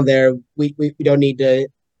 hold on there. We don't need to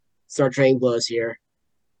start training blows here.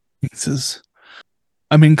 He says,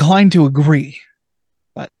 I'm inclined to agree,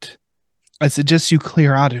 but I suggest you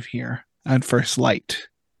clear out of here at first light.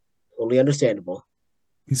 Totally understandable.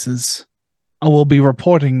 He says, I will be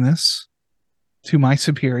reporting this to my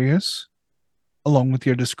superiors, along with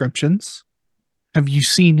your descriptions. Have you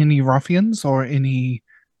seen any ruffians or any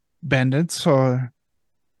bandits or,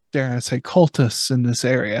 dare I say, cultists in this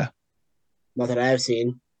area? Not that I have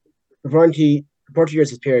seen. Report to your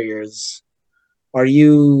superiors. Are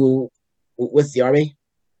you with the army?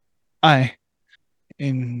 Aye.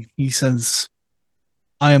 And he says,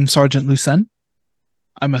 I am Sergeant Lucen.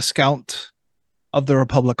 I'm a scout of the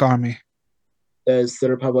Republic Army. Does the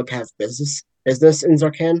Republic have business in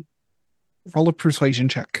Zarkan? Roll a persuasion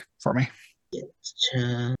check for me.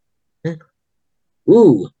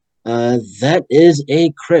 Ooh, that is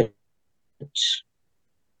a crit.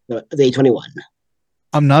 No, the 21.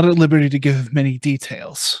 I'm not at liberty to give many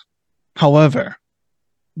details. However,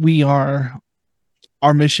 our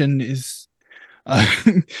mission is uh,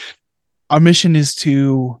 our mission is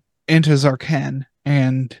to enter Zarkan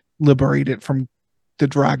and liberate it from the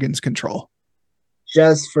dragon's control.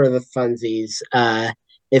 Just for the funsies,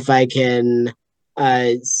 if I can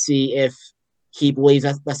see if he believes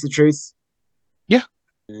that's the truth. Yeah.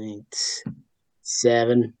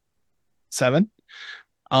 7. 7.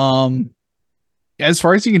 As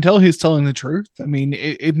far as you can tell, he's telling the truth. I mean,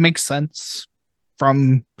 it makes sense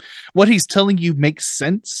from what he's telling you makes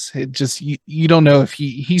sense. It just you don't know if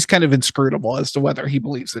he's kind of inscrutable as to whether he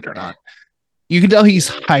believes it or not. You can tell he's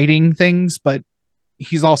hiding things, but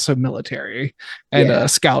he's also military and a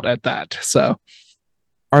scout at that. So,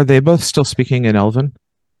 are they both still speaking in Elven?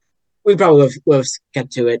 We probably will have get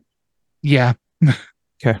to it. Yeah.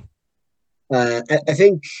 Okay. I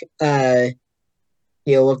think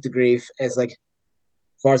he'll look to Grief as like,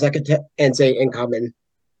 as far as I could tell, and say in common,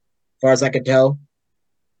 as far as I could tell,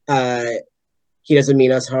 he doesn't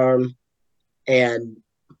mean us harm, and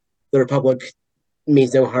the Republic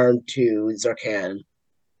means no harm to Zarkan.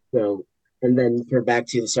 So, and then turn back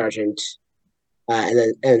to the sergeant,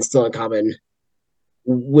 and still in common,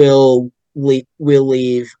 we'll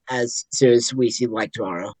leave as soon as we see light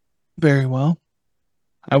tomorrow. Very well.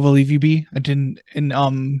 I will leave you be. I didn't.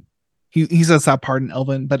 And he says that part in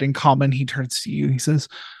Elven, but in common he turns to you. He says,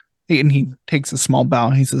 and he takes a small bow.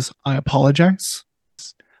 And he says, "I apologize.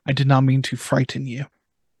 I did not mean to frighten you,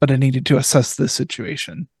 but I needed to assess this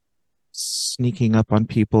situation." Sneaking up on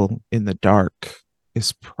people in the dark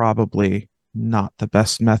is probably not the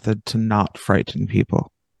best method to not frighten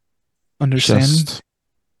people. Understand? Just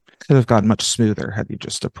could have gone much smoother had you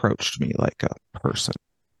just approached me like a person.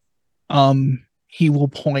 He will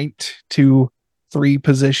point to 3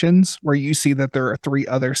 positions where you see that there are 3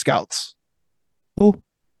 other scouts. Oh.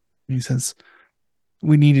 He says,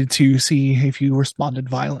 we needed to see if you responded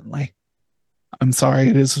violently. I'm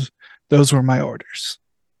sorry, those were my orders.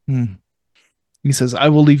 He says, I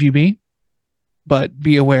will leave you be, but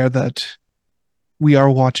be aware that we are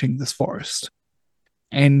watching this forest.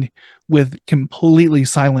 And with completely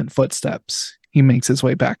silent footsteps, he makes his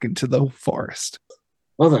way back into the forest.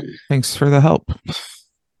 Well then. Thanks for the help.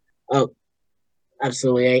 Oh,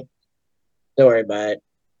 absolutely ain't. Don't worry about it.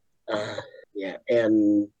 Yeah,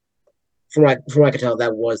 and from what I can tell,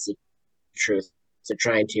 that was the truth. So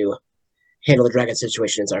trying to handle the dragon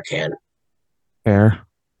situation as I can. Fair.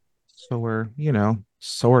 So we're,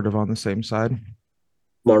 sort of on the same side.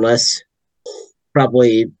 More or less.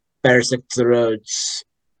 Probably better stick to the roads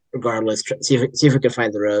regardless. See if we can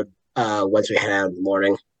find the road once we head out in the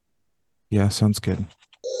morning. Yeah, sounds good.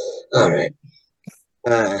 All right.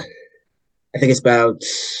 I think it's about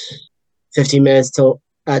 15 minutes till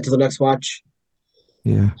the next watch.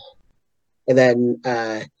 Yeah. And then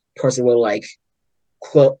Carson will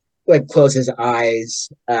close his eyes,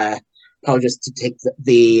 probably just to take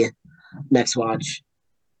the next watch.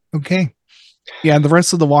 Okay. Yeah, the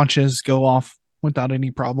rest of the watches go off without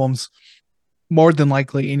any problems. More than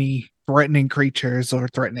likely, any threatening creatures or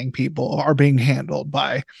threatening people are being handled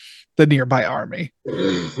by the nearby army.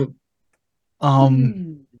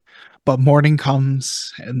 But morning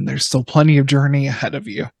comes, and there's still plenty of journey ahead of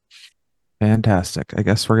you. Fantastic. I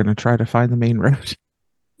guess we're going to try to find the main road.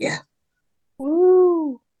 Yeah.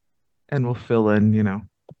 Woo! And we'll fill in,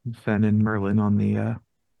 Fen and Merlin on the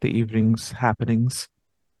evening's happenings.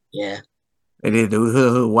 Yeah.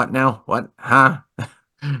 What now? What? Huh?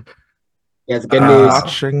 Yeah, the good news.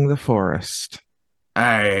 Watching the forest. All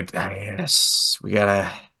right. Yes, we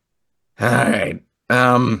gotta. All right.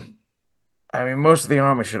 I mean, most of the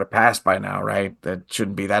army should have passed by now, right? That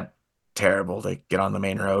shouldn't be that terrible to get on the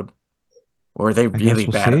main road. Or are they I guess really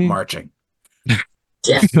we'll bad at see. marching?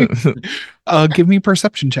 Yeah. Give me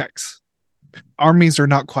perception checks. Armies are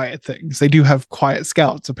not quiet things. They do have quiet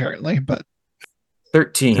scouts, apparently, but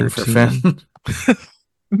 13 for Finn.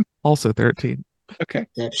 Also 13. okay.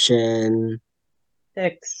 Perception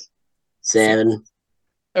 6. 7.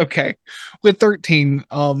 Okay. With 13,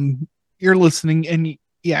 you're listening, and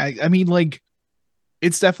yeah, I mean, like,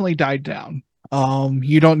 it's definitely died down.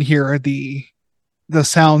 You don't hear the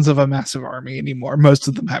sounds of a massive army anymore. Most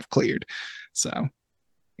of them have cleared. So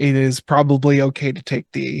it is probably okay to take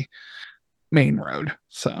the main road.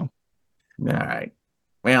 So All right.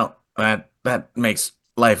 Well, that makes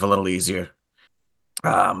life a little easier.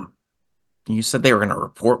 You said they were going to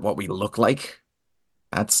report what we look like.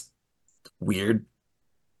 That's weird.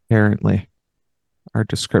 Apparently, our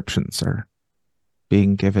descriptions are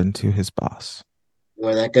being given to his boss.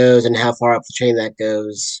 Where that goes and how far up the chain that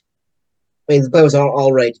goes. I mean, the plan was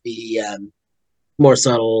all right to be more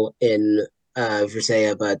subtle in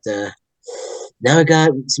Vrusea, but now I got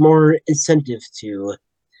some more incentive to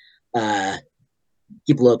uh,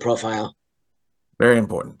 keep a low profile. Very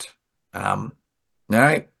important. All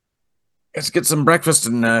right. Let's get some breakfast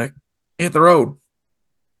and hit the road.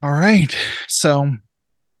 all right. So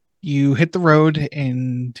you hit the road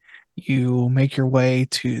and you make your way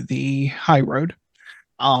to the high road.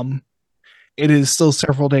 It is still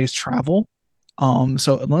several days travel.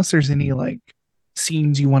 So unless there's any like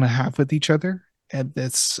scenes you want to have with each other and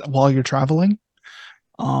that's while you're traveling,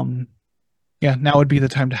 yeah, now would be the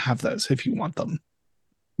time to have those if you want them.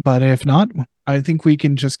 But if not, I think we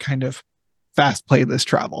can just kind of fast play this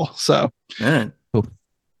travel. So, Yeah. all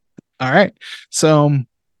right. So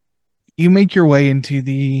you make your way into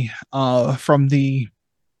the from the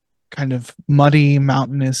kind of muddy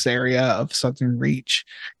mountainous area of Southern Reach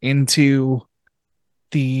into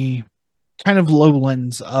the kind of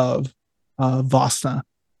lowlands of Vosna.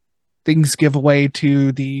 Things give away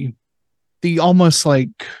to the almost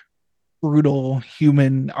like brutal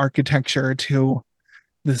human architecture to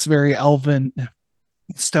this very elven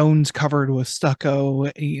stones covered with stucco,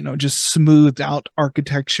 just smoothed out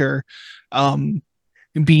architecture, um,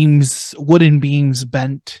 wooden beams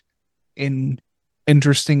bent in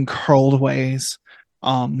interesting curled ways,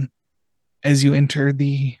 as you enter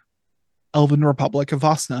the Elven Republic of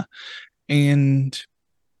Vosna. And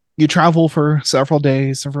you travel for several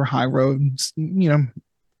days over high roads,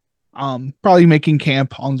 probably making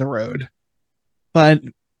camp on the road. But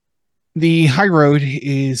the high road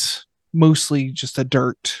is mostly just a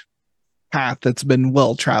dirt path that's been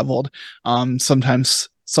well traveled, sometimes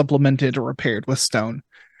supplemented or repaired with stone.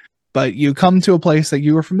 But you come to a place that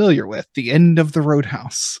you are familiar with, the end of the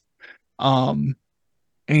roadhouse. And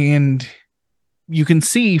you can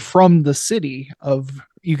see from the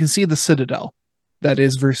you can see the citadel that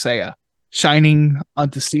is Vrusea shining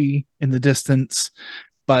out to sea in the distance.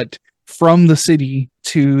 But from the city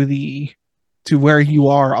to where you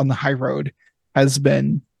are on the high road has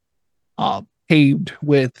been paved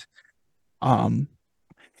with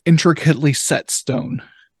intricately set stone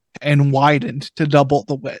and widened to double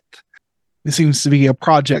the width. It seems to be a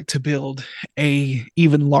project to build a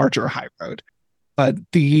even larger high road. But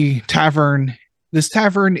this tavern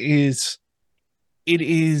is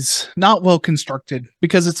not well constructed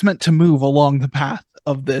because it's meant to move along the path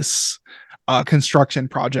of this construction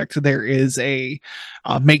project. There is a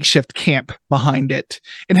makeshift camp behind it.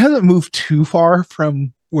 It hasn't moved too far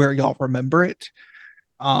from where y'all remember it.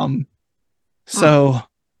 So,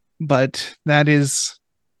 but that is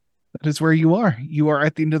where you are. You are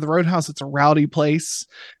at the end of the roadhouse. It's a rowdy place.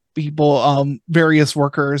 People, various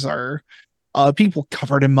workers are people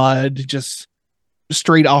covered in mud, just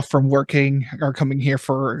straight off from working, are coming here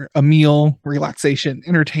for a meal, relaxation,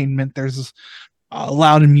 entertainment. There's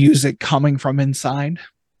loud music coming from inside.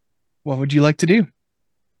 What would you like to do?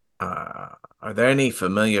 Are there any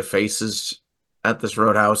familiar faces at this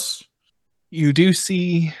roadhouse? You do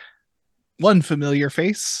see one familiar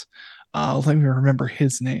face. Let me remember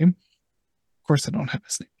his name. Of course, I don't have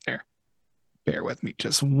his name there. Bear with me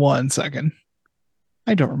just 1 second.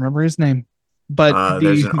 I don't remember his name. But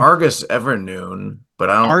There's an Argus Evernoon, but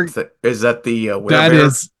I don't think is that the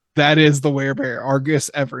werebear? That is the werebear, Argus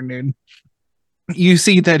Evernoon. You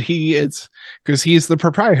see that he is, because he's the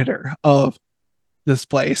proprietor of this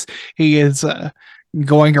place. He is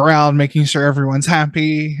going around making sure everyone's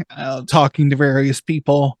happy, talking to various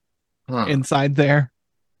people inside there.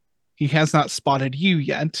 He has not spotted you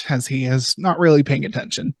yet, as he is not really paying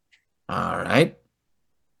attention. All right.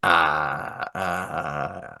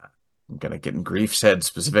 I'm gonna get in Grief's head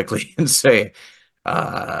specifically and say,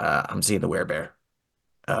 I'm seeing the werebear.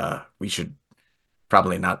 We should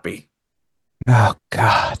probably not be. Oh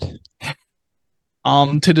God.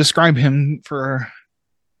 To describe him for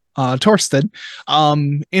Torsten,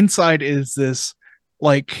 inside is this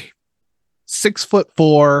like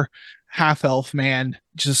 6'4" half elf man,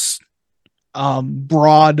 just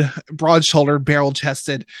broad shouldered, barrel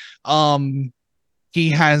chested. He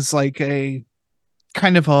has like a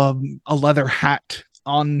kind of a leather hat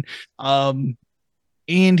on,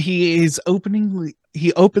 and he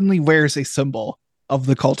openly wears a symbol of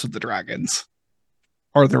the cult of the dragons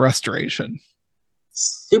or the restoration.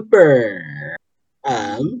 Super.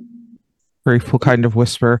 Grief will kind of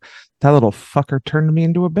whisper, "That little fucker turned me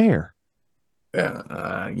into a bear."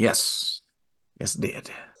 Yes, it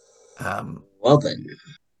did. Well then.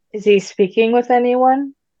 Is he speaking with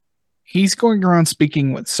anyone? He's going around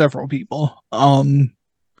speaking with several people.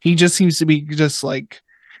 He just seems to be just like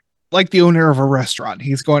the owner of a restaurant.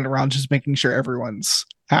 He's going around just making sure everyone's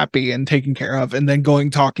happy and taken care of, and then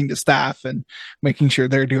talking to staff and making sure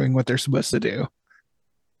they're doing what they're supposed to do.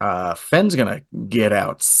 Fenn's gonna get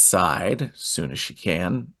outside as soon as she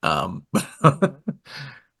can. But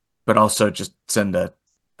also just send a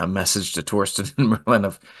message to Torsten and Merlin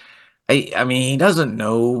of, I mean, he doesn't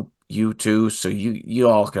know you two, so you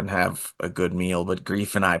all can have a good meal, but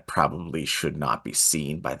Grief and I probably should not be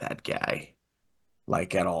seen by that guy,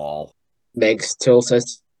 like, at all. Makes total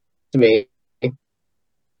sense to me.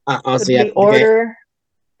 Honestly,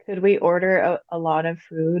 Could we order a lot of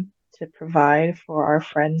food to provide for our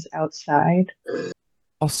friends outside?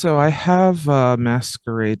 Also, I have a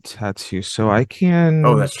masquerade tattoo, so I can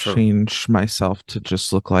that's true. change myself to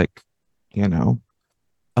just look like,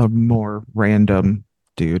 a more random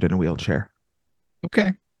dude in a wheelchair.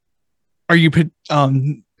 Okay. Are you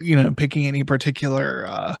picking any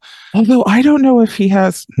particular Although I don't know if he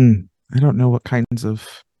has I don't know what kinds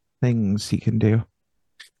of things he can do.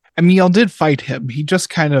 I mean, y'all did fight him. He just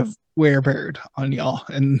kind of werebeared on y'all,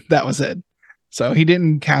 and that was it. So he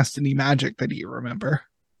didn't cast any magic that you remember.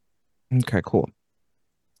 Okay, cool.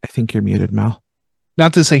 I think you're muted, Mal.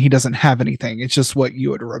 Not to say he doesn't have anything. It's just what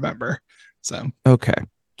you would remember. So okay.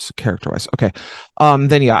 So character-wise. Okay.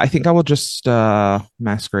 Then yeah, I think I will just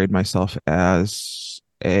masquerade myself as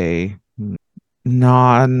a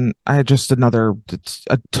it's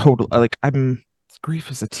a total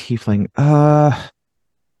Grief is a tiefling. I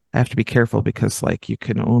have to be careful because you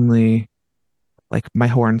can only my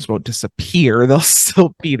horns won't disappear. They'll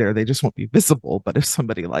still be there. They just won't be visible. But if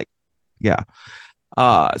somebody yeah.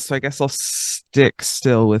 So I guess I'll stick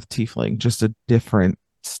still with tiefling, just a different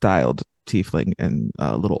styled tiefling and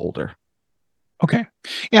a little older. Okay.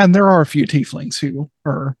 Yeah, and there are a few tieflings who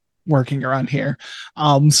are working around here.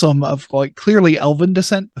 Some of clearly elven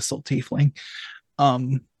descent, but still tiefling.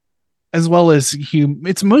 As well as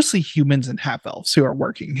it's mostly humans and half elves who are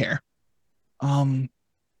working here.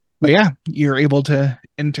 But yeah, you're able to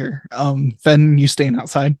enter. Fen, you staying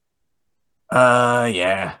outside?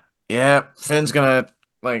 Yeah. Finn's gonna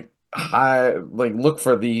look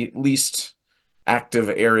for the least active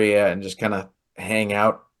area and just kind of hang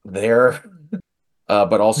out there.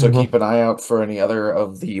 but also Well, keep an eye out for any other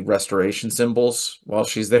of the restoration symbols while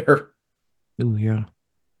she's there. ooh, yeah.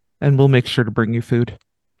 And we'll make sure to bring you food.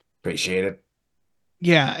 Appreciate it.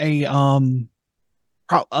 Yeah, a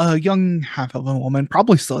young half elven woman,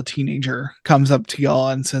 probably still a teenager, comes up to y'all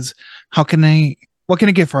and says, what can I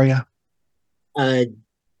get for you? Uh,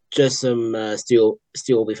 just some steel.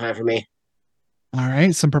 Steel will be fine for me. All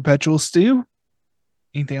right, some perpetual stew.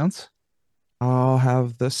 Anything else? I'll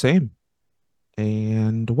have the same.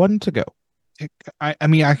 And one to go. I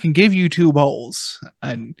mean, I can give you two bowls,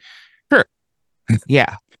 and Sure.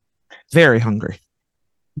 Yeah. Very hungry.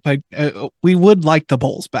 but we would like the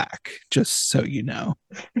bowls back, just so you know.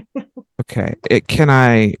 Okay. Can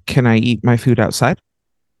I eat my food outside?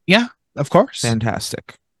 Yeah, of course.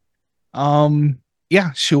 Fantastic. Um,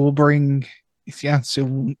 yeah, she will bring. Yeah,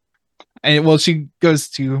 so and well, she goes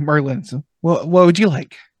to Merlin. So, what would you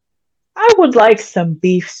like? I would like some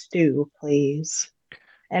beef stew, please.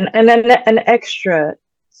 And an extra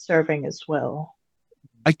serving as well.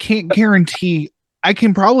 I can't guarantee. I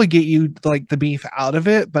can probably get you like the beef out of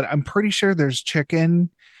it, but I'm pretty sure there's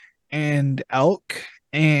chicken and elk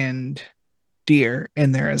and deer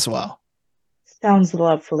in there as well. Sounds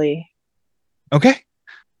lovely. Okay.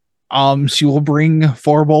 She will bring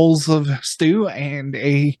four bowls of stew and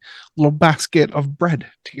a little basket of bread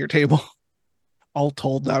to your table. All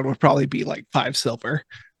told, that would probably be like 5 silver.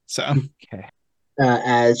 So, Okay.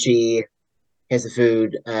 As she has the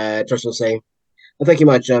food, Josh will say, "Well, thank you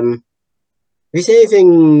much. Have you seen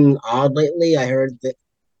anything odd lately? I heard that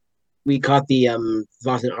we caught the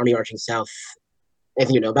Vossen army marching south.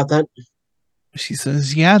 Anything you know about that?" she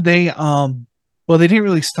says, "Yeah, well, they didn't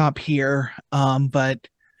really stop here, but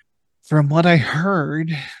from what I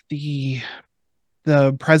heard, the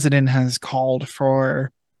the president has called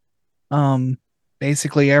for um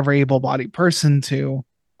basically every able-bodied person to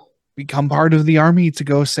become part of the army to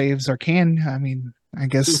go save Zarkan. I mean, I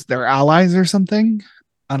guess they're allies or something.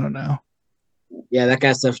 I don't know." Yeah, that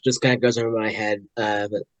kind of stuff just kind of goes over my head.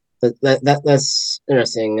 But that's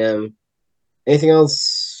interesting. Anything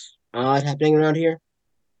else odd happening around here?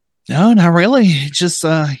 No, not really. Just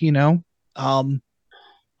um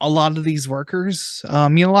a lot of these workers, a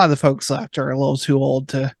lot of the folks left are a little too old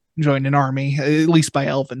to join an army, at least by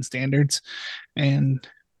elven standards. And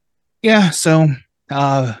yeah, so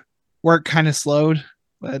uh work kind of slowed,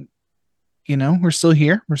 but we're still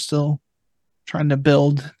here. We're still trying to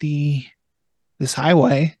build the this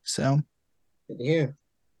highway. So Good to hear.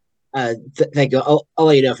 Thank you. I'll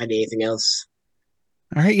let you know if I need anything else.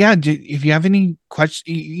 all right, yeah. If you have any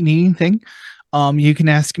questions, you need anything, you can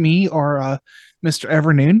ask me or Mr.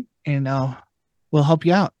 Evernoon, and we'll help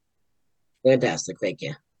you out. Fantastic. Thank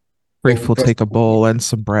you. Grief And will first, take a bowl and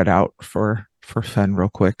some bread out for Fen real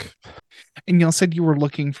quick. And y'all said you were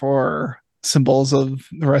looking for symbols of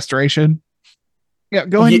the restoration. Yeah,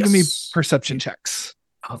 go ahead and give me Yes. perception checks.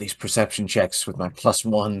 All these perception checks with my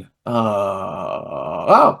 +1.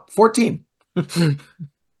 14.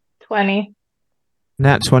 20.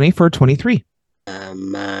 Nat 20 for 23.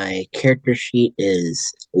 my character sheet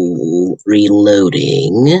is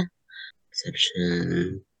reloading.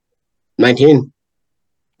 Perception 19.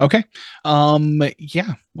 Okay.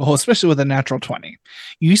 Yeah. Well, especially with a natural 20.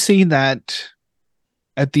 You see that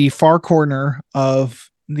at the far corner of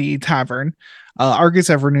the tavern, Argus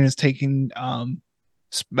Evernoon is taking a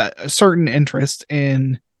certain interest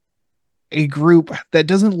in a group that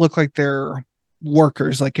doesn't look like they're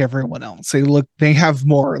workers like everyone else. They have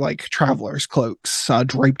more like travelers' cloaks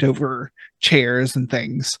draped over chairs and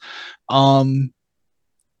things. Um,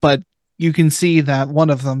 but you can see that one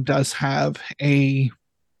of them does have a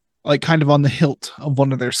like kind of on the hilt of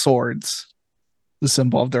one of their swords, the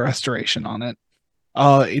symbol of the restoration on it.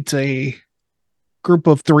 It's a group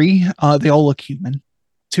of three. They all look human,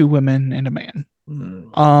 two women and a man.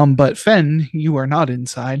 But Fen, you are not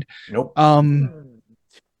inside. Nope.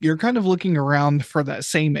 You're kind of looking around for that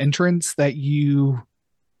same entrance that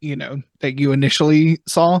that you initially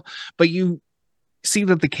saw, but you see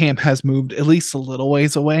that the camp has moved at least a little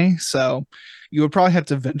ways away. So you would probably have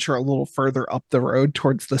to venture a little further up the road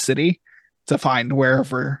towards the city to find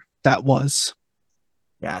wherever that was.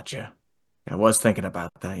 Gotcha. I was thinking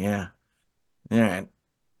about that. Yeah. Yeah.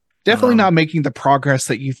 Definitely not making the progress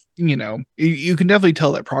that you can definitely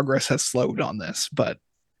tell that progress has slowed on this, but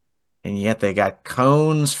And yet they got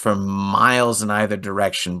cones for miles in either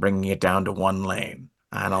direction, bringing it down to one lane.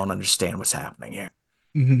 I don't understand what's happening here.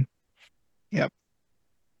 mhm. Yep.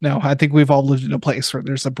 No, I think we've all lived in a place where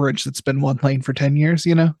there's a bridge that's been one lane for 10 years,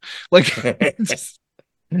 Like,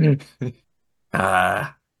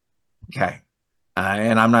 Okay.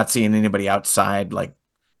 And I'm not seeing anybody outside, like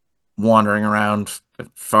wandering around. As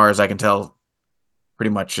far as I can tell, pretty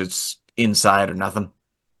much it's inside or nothing.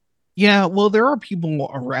 Yeah, well, there are people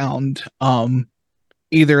around,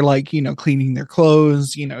 either like, cleaning their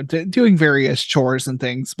clothes, doing various chores and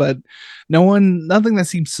things, but nothing that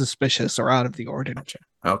seems suspicious or out of the ordinary. Gotcha.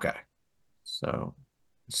 Okay. So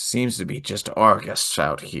it seems to be just Argus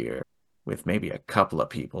out here with maybe a couple of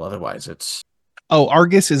people. Otherwise, it's Oh,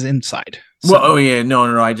 Argus is inside. well. So Oh yeah,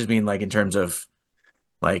 no. I just mean like in terms of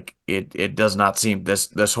like it does not seem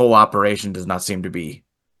this whole operation does not seem to be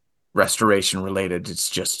restoration related. It's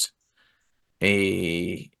just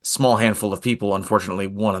a small handful of people. Unfortunately,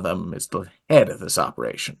 one of them is the head of this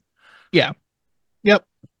operation. yeah. Yep.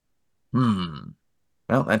 Hmm.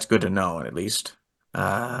 Well, that's good to know at least.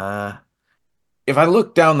 Uh, if I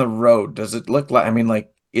look down the road, does it look like? I mean,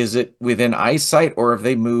 like, is it within eyesight, or have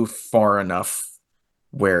they moved far enough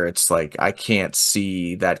where it's like I can't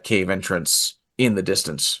see that cave entrance in the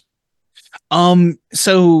distance?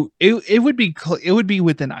 So it would be it would be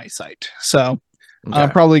within eyesight. So Okay,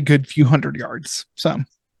 probably a good few hundred yards. So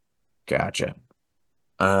gotcha.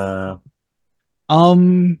 Uh,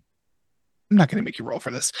 I'm not gonna make you roll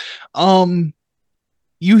for this. Fen,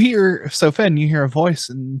 you hear a voice,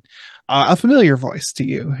 and a familiar voice to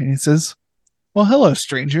you, and it says, "Well, hello,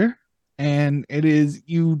 stranger." And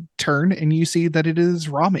you turn and you see that it is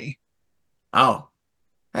Rami. oh,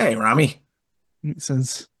 hey, Rami. It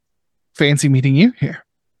says, "Fancy meeting you here."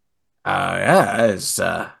 Yeah, it's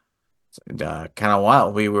kind of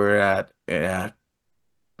wild. We were at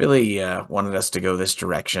Billy wanted us to go this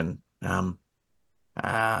direction. Uh,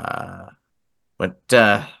 but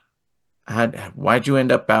why'd you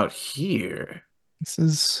end up out here? He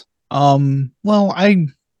says, well, I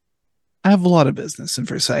have a lot of business in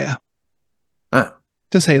Vrusea, Huh,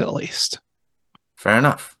 to say the least. fair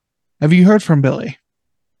enough. Have you heard from Billy?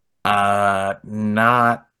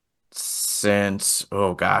 Not since,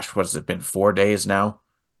 oh gosh, what's it been, 4 days now?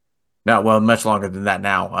 No, well, much longer than that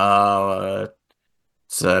now.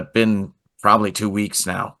 It's been probably 2 weeks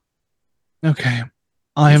now. Okay.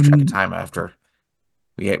 Lose track of I'm time after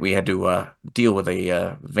we had to deal with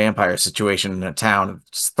a vampire situation in a town.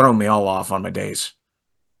 It's thrown me all off on my days.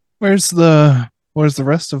 where's the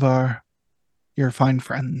rest of your fine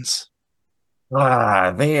friends?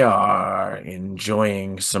 They are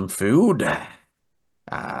enjoying some food.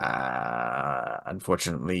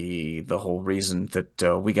 Unfortunately, the whole reason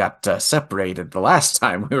that we got separated the last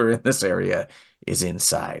time we were in this area is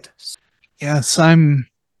inside. Yes, I'm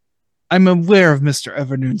aware of Mr.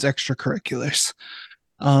 Evernoon's extracurriculars.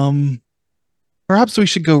 Um Perhaps we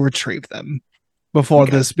should go retrieve them before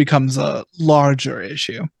Okay, this becomes a larger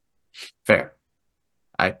issue. fair.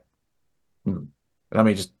 I hmm. Let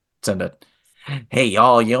me just send a hey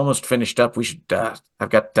y'all. You almost finished up. We should. I've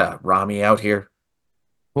got Rami out here.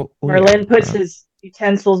 Yeah. Merlin puts his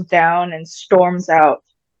utensils down and storms out.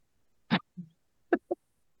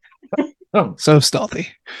 Oh. So stealthy.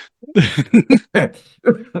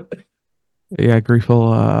 Yeah, Grief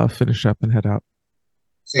will finish up and head out.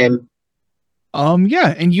 Same.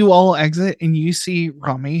 Yeah, and you all exit and you see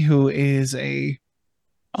Rami, who is a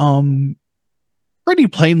um pretty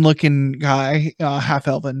plain looking guy, half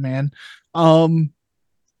elven man. Um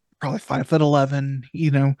Probably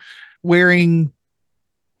 5'11", wearing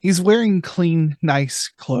he's wearing clean, nice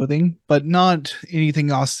clothing, but not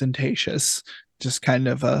anything ostentatious. Just kind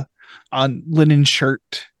of a on linen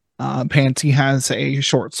shirt, pants. He has a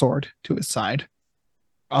short sword to his side.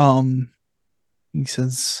 Um he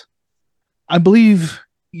says, I believe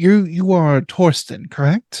you are Torsten,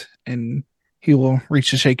 correct? And he will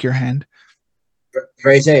reach to shake your hand.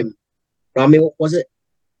 Very same. Rami, what was it?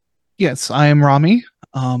 Yes, I am Rami.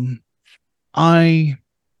 Um, I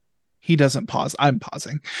he doesn't pause. I'm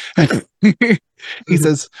pausing. He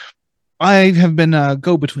says, I have been a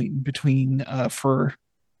go between for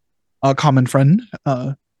a common friend,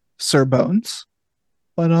 Sir Bones.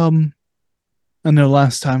 But I know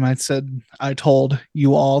last time I told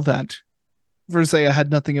you all that Vrusea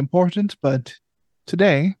had nothing important, but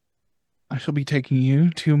today I shall be taking you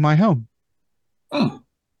to my home. Hmm,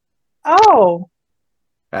 Oh,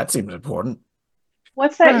 that seems important.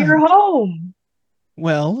 what's at your home?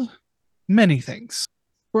 Well, many things.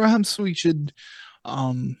 Perhaps we should,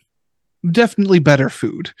 um, definitely better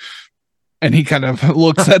food. And he kind of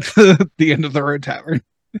looks at the end of the road tavern.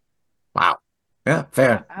 Wow. Yeah,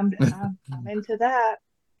 fair. I'm into that.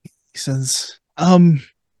 He says,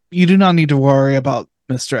 you do not need to worry about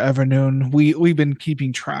Mr. Evernoon. We've been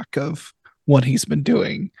keeping track of what he's been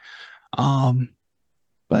doing. Um,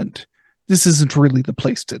 but this isn't really the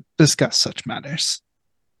place to discuss such matters.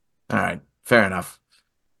 All right, fair enough.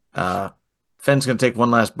 Uh, Fenn's gonna take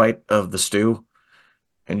one last bite of the stew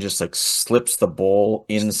and just like slips the bowl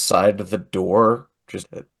inside of the door. Just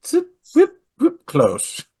zip, whip, whip,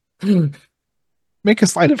 close. Make a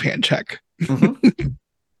sleight of hand check.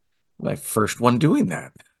 My first one doing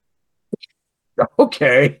that.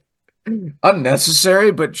 Okay.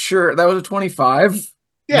 Unnecessary, but sure. That was a 25.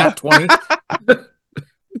 Yeah. Not 20.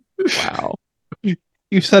 Wow.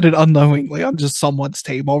 You said it unknowingly on just someone's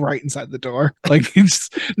table right inside the door. Like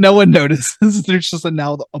no one notices. There's just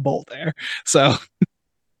now a bowl there. So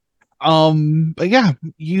but yeah,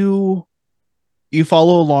 you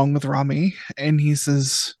follow along with Rami and he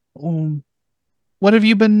says, what have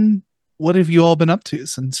you all been up to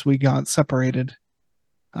since we got separated?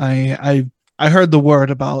 I heard the word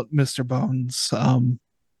about Mr. Bones.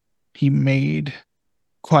 He made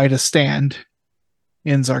quite a stand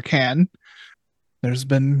in Zarkan. There's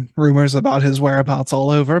been rumors about his whereabouts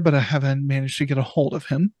all over, but I haven't managed to get a hold of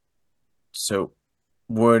him. So,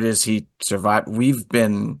 word is he survived. We've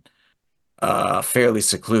been fairly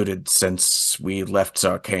secluded since we left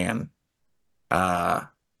Zarkan.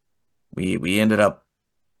 We ended up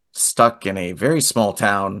stuck in a very small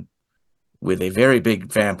town with a very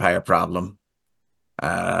big vampire problem.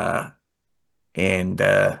 And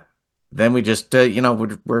then we just,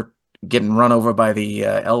 we're getting run over by the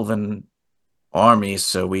elven army,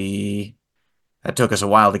 so that took us a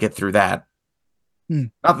while to get through that.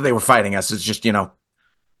 Not that they were fighting us, it's just,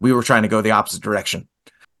 we were trying to go the opposite direction.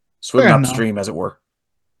 Swimming Fair upstream, as it were.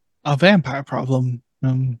 A vampire problem.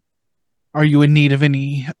 Are you in need of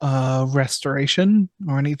any restoration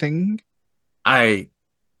or anything? It's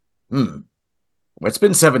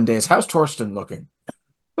been 7 days. How's Torsten looking?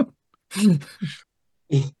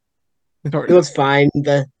 He looks fine.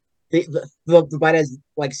 The bite has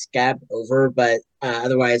like scabbed over, but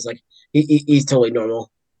otherwise, like he's totally normal.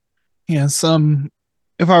 Yes,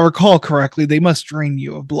 if I recall correctly, they must drain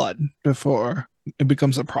you of blood before it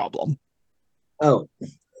becomes a problem. Oh,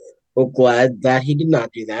 well, glad that he did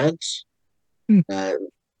not do that. Uh,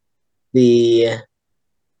 the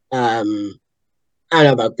I don't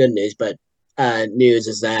know about good news, but news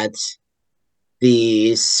is that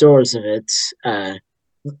the source of it, kind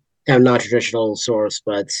of not traditional source,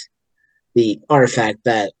 but the artifact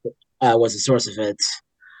that was the source of it,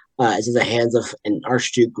 is in the hands of an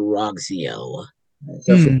Archduke Rogziel.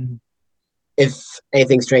 So if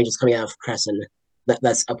anything strange is coming out of Crescent,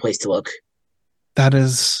 that's a place to look. That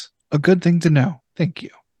is a good thing to know. Thank you.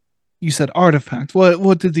 You said artifact.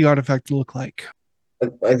 What did the artifact look like?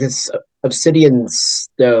 Like this obsidian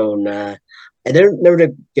stone. I never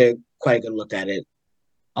did get quite a good look at it.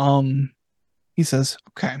 He says,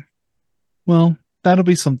 okay. Well, that'll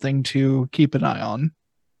be something to keep an eye on.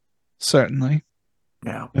 Certainly.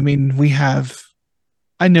 Yeah. I mean,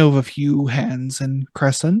 I know of a few hands in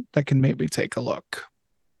Crescent that can maybe take a look.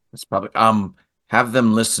 It's probably have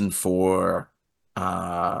them listen for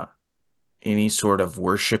any sort of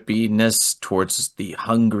worshipiness towards the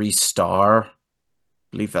hungry star. I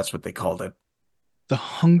believe that's what they called it. The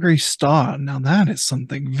hungry star. Now that is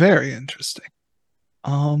something very interesting.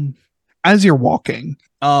 As you're walking,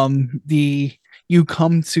 you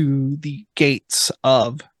come to the gates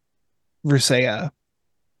of Vrusea,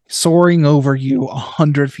 soaring over you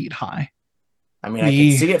 100 feet high. I mean, I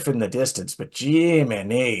can see it from the distance, but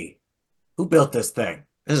Jiminy, who built this thing?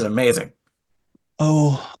 This is amazing.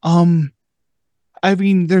 Oh, I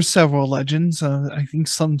mean, there's several legends. I think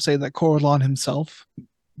some say that Corellon himself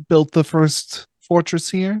built the first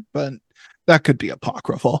fortress here, but that could be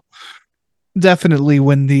apocryphal. Definitely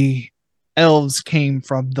when the elves came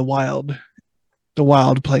from the wild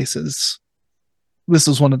places, this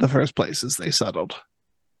was one of the first places they settled.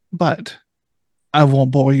 But I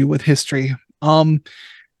won't bore you with history. The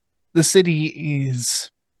city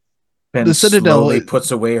is Ben the Citadel slowly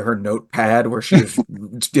puts away her notepad where she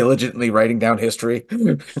was diligently writing down history.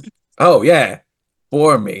 Oh, yeah.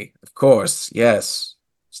 For me. Of course. Yes.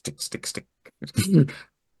 Stick. So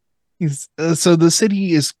the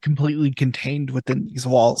city is completely contained within these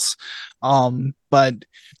walls. But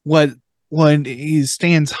what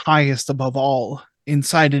stands highest above all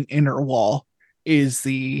inside an inner wall is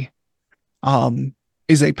a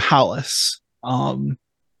palace, a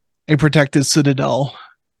protected citadel,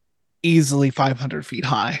 easily 500 feet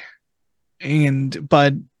high.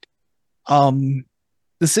 But the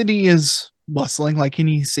city is bustling like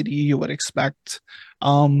any city you would expect.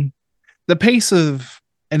 The pace of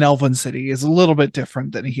an elven city is a little bit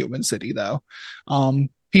different than a human city, though.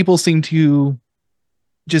 People seem to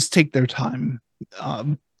just take their time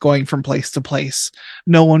going from place to place.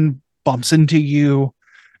 No one bumps into you,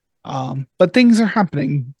 but things are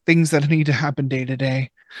happening, things that need to happen day to day.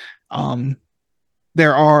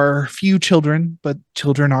 There are few children, but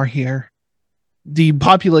children are here. The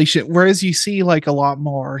population, whereas you see like a lot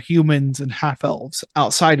more humans and half elves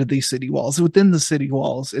outside of these city walls, within the city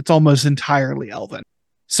walls, it's almost entirely elven.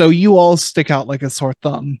 So you all stick out like a sore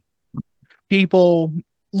thumb. People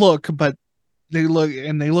look, but they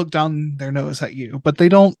look down their nose at you, but they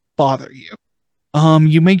don't bother you.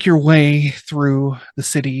 You make your way through the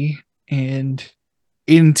city and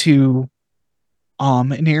into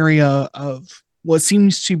an area of what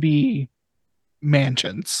seems to be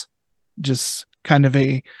mansions, just kind of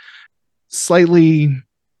slightly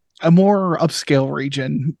a more upscale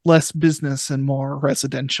region, less business and more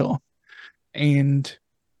residential. And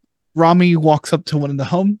Rami walks up to one of the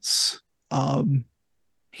homes. Um,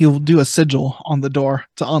 he'll do a sigil on the door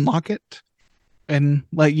to unlock it and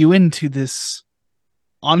let you into this.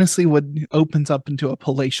 Honestly, what opens up into a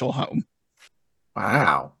palatial home.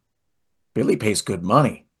 Wow. Billy pays good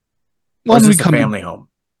money. Why Or is don't we this a come in? family home?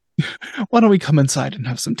 Why don't we come inside and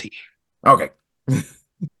have some tea? Okay.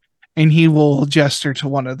 And he will gesture to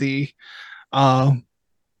one of the uh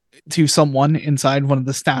to someone inside, one of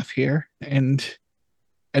the staff here, and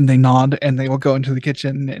they nod and they will go into the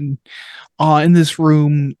kitchen. And in this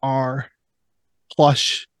room are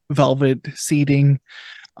plush velvet seating.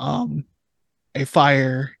 Um, a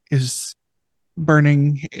fire is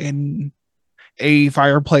burning in a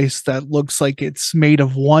fireplace that looks like it's made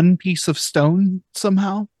of one piece of stone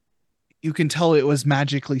somehow. You can tell it was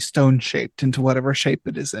magically stone shaped into whatever shape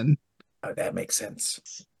it is in. Oh, that makes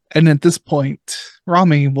sense. And at this point,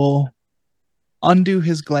 Rami will undo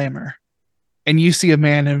his glamour, and you see a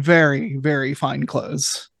man in very, very fine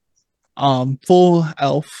clothes. Full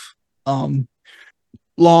elf, um,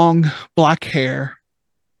 long black hair,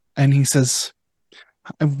 and he says,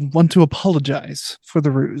 I want to apologize for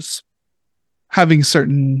the ruse. Having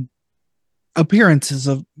certain appearances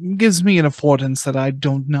of gives me an affordance that I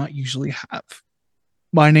do not usually have.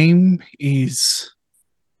 My name is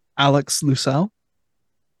Alex Lucelle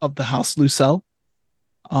of the House Lucelle.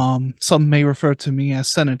 Some may refer to me as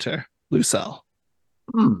Senator Lucelle.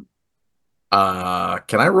 Hmm.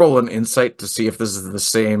 Can I roll an insight to see if this is the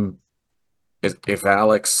same? If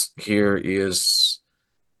Alex here is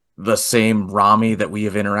the same Rami that we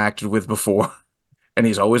have interacted with before, and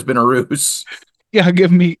he's always been a ruse. Yeah,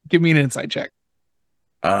 give me an insight check.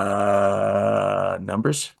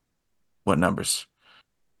 Numbers? What numbers?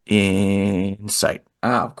 Insight.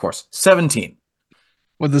 Ah, of course. 17.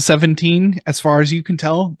 With the 17, as far as you can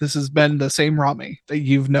tell, this has been the same Rami that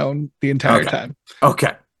you've known the entire Okay. time.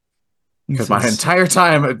 Okay. He Because my says, entire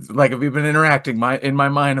time, like, if we've been interacting, in my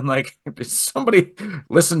mind, I'm like, is somebody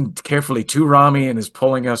listened carefully to Rami and is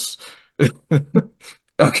pulling us?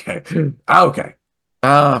 Okay. Okay.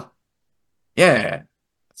 Uh, yeah.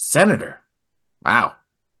 Senator. Wow.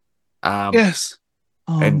 Um, yes.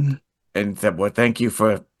 and that well, thank you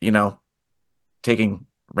for, taking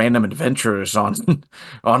random adventurers on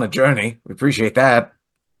on a journey. We appreciate that.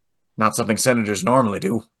 Not something senators normally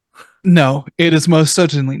do. No, it is most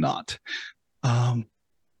certainly not. Um,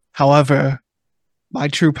 However, my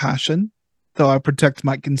true passion, though I protect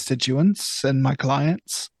my constituents and my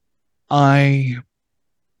clients, I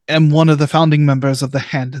am one of the founding members of the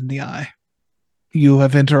Hand in the Eye. You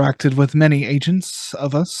have interacted with many agents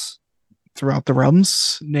of us throughout the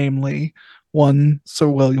realms, namely one Sir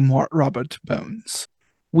William Robert Bones.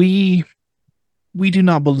 We we do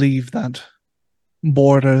not believe that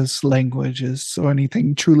borders, languages, or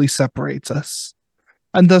anything truly separates us,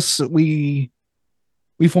 and thus we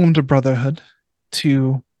formed a brotherhood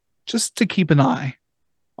to just to keep an eye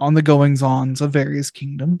on the goings ons of various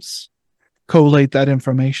kingdoms, collate that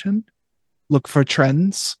information, look for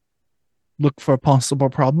trends, look for possible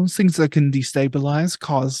problems, things that can destabilize,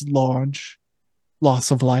 cause large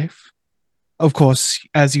loss of life. Of course,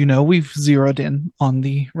 as you know, we've zeroed in on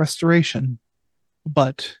the restoration,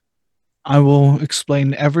 but I will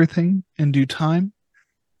explain everything in due time.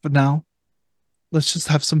 But now, let's just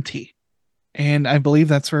have some tea. And I believe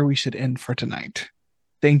that's where we should end for tonight.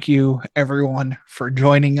 Thank you, everyone, for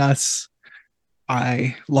joining us.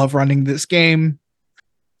 I love running this game.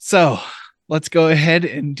 So let's go ahead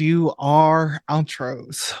and do our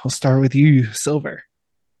outros. We'll start with you, Silver.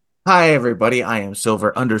 Hi, everybody. I am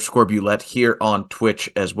Silver_Bulette here on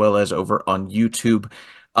Twitch as well as over on YouTube.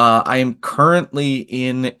 I am currently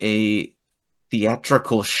in a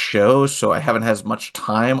theatrical show, so I haven't had as much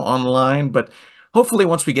time online, but hopefully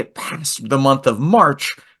once we get past the month of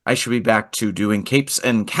March, I should be back to doing Capes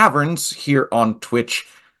and Caverns here on Twitch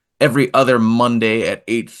every other Monday at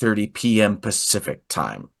 8:30 p.m. Pacific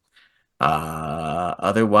time.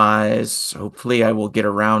 Otherwise, hopefully I will get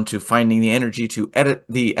around to finding the energy to edit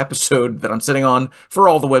the episode that I'm sitting on for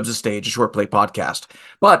All the Web's a Stage, a short play podcast.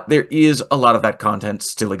 But there is a lot of that content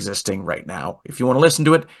still existing right now. If you want to listen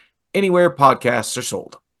to it, anywhere podcasts are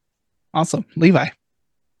sold. Awesome. Levi.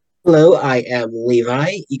 Hello, I am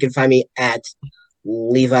Levi. You can find me at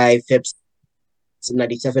Levi Phipps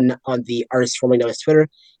 97 on the artist formerly known as Twitter. You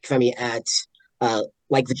can find me at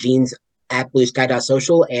like the jeans at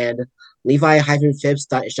bluesky.social and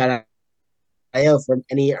levi-phipps.io for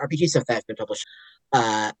any RPG stuff that I've been published.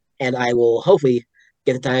 And I will hopefully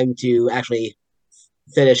get the time to actually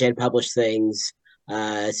finish and publish things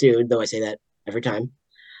soon, though I say that every time.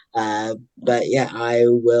 But yeah, I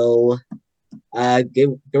will get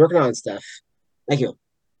working on stuff. Thank you.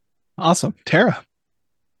 Awesome. Tara.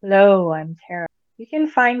 Hello, I'm Tara. You can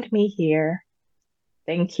find me here.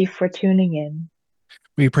 Thank you for tuning in.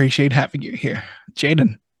 We appreciate having you here.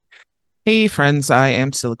 Jaden. Hey friends, I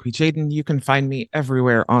am Siliqui Jaden. You can find me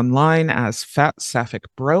everywhere online as Fat Sapphic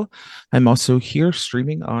Bro. I'm also here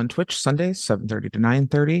streaming on Twitch Sundays, 7:30 to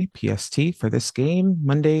 9:30 PST for this game,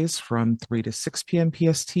 Mondays from 3 to 6 p.m.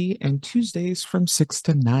 PST, and Tuesdays from 6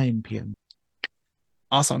 to 9 p.m.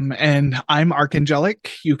 Awesome. And I'm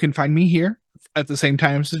Archangelic. You can find me here at the same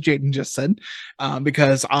time as Jaden just said,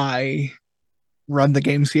 because I run the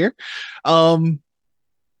games here.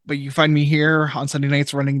 But you find me here on Sunday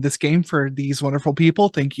nights running this game for these wonderful people.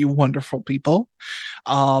 Thank you, wonderful people.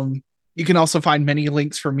 You can also find many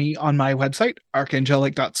links for me on my website,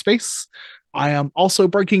 archangelic.space. I am also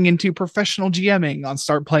breaking into professional GMing on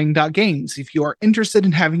startplaying.games. If you are interested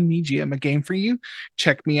in having me GM a game for you,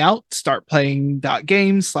 check me out,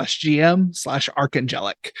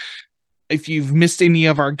 startplaying.games/GM/archangelic. If you've missed any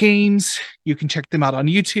of our games, you can check them out on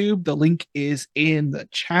YouTube. The link is in the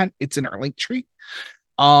chat. It's in our link tree.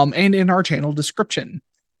 And in our channel description.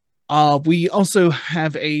 We also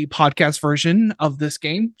have a podcast version of this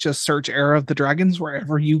game. Just search Era of the Dragons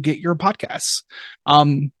wherever you get your podcasts.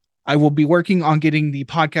 I will be working on getting the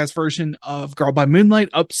podcast version of Girl by Moonlight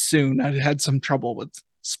up soon. I had some trouble with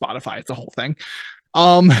Spotify. It's a whole thing.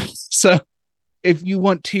 So if you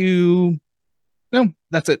want to, no,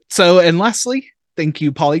 that's it. So, and lastly, thank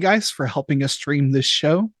you, Polly guys, for helping us stream this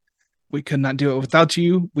show. We could not do it without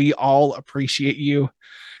you. We all appreciate you.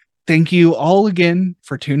 Thank you all again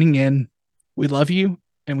for tuning in. We love you,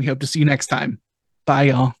 and we hope to see you next time. Bye,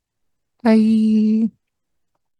 y'all. Bye.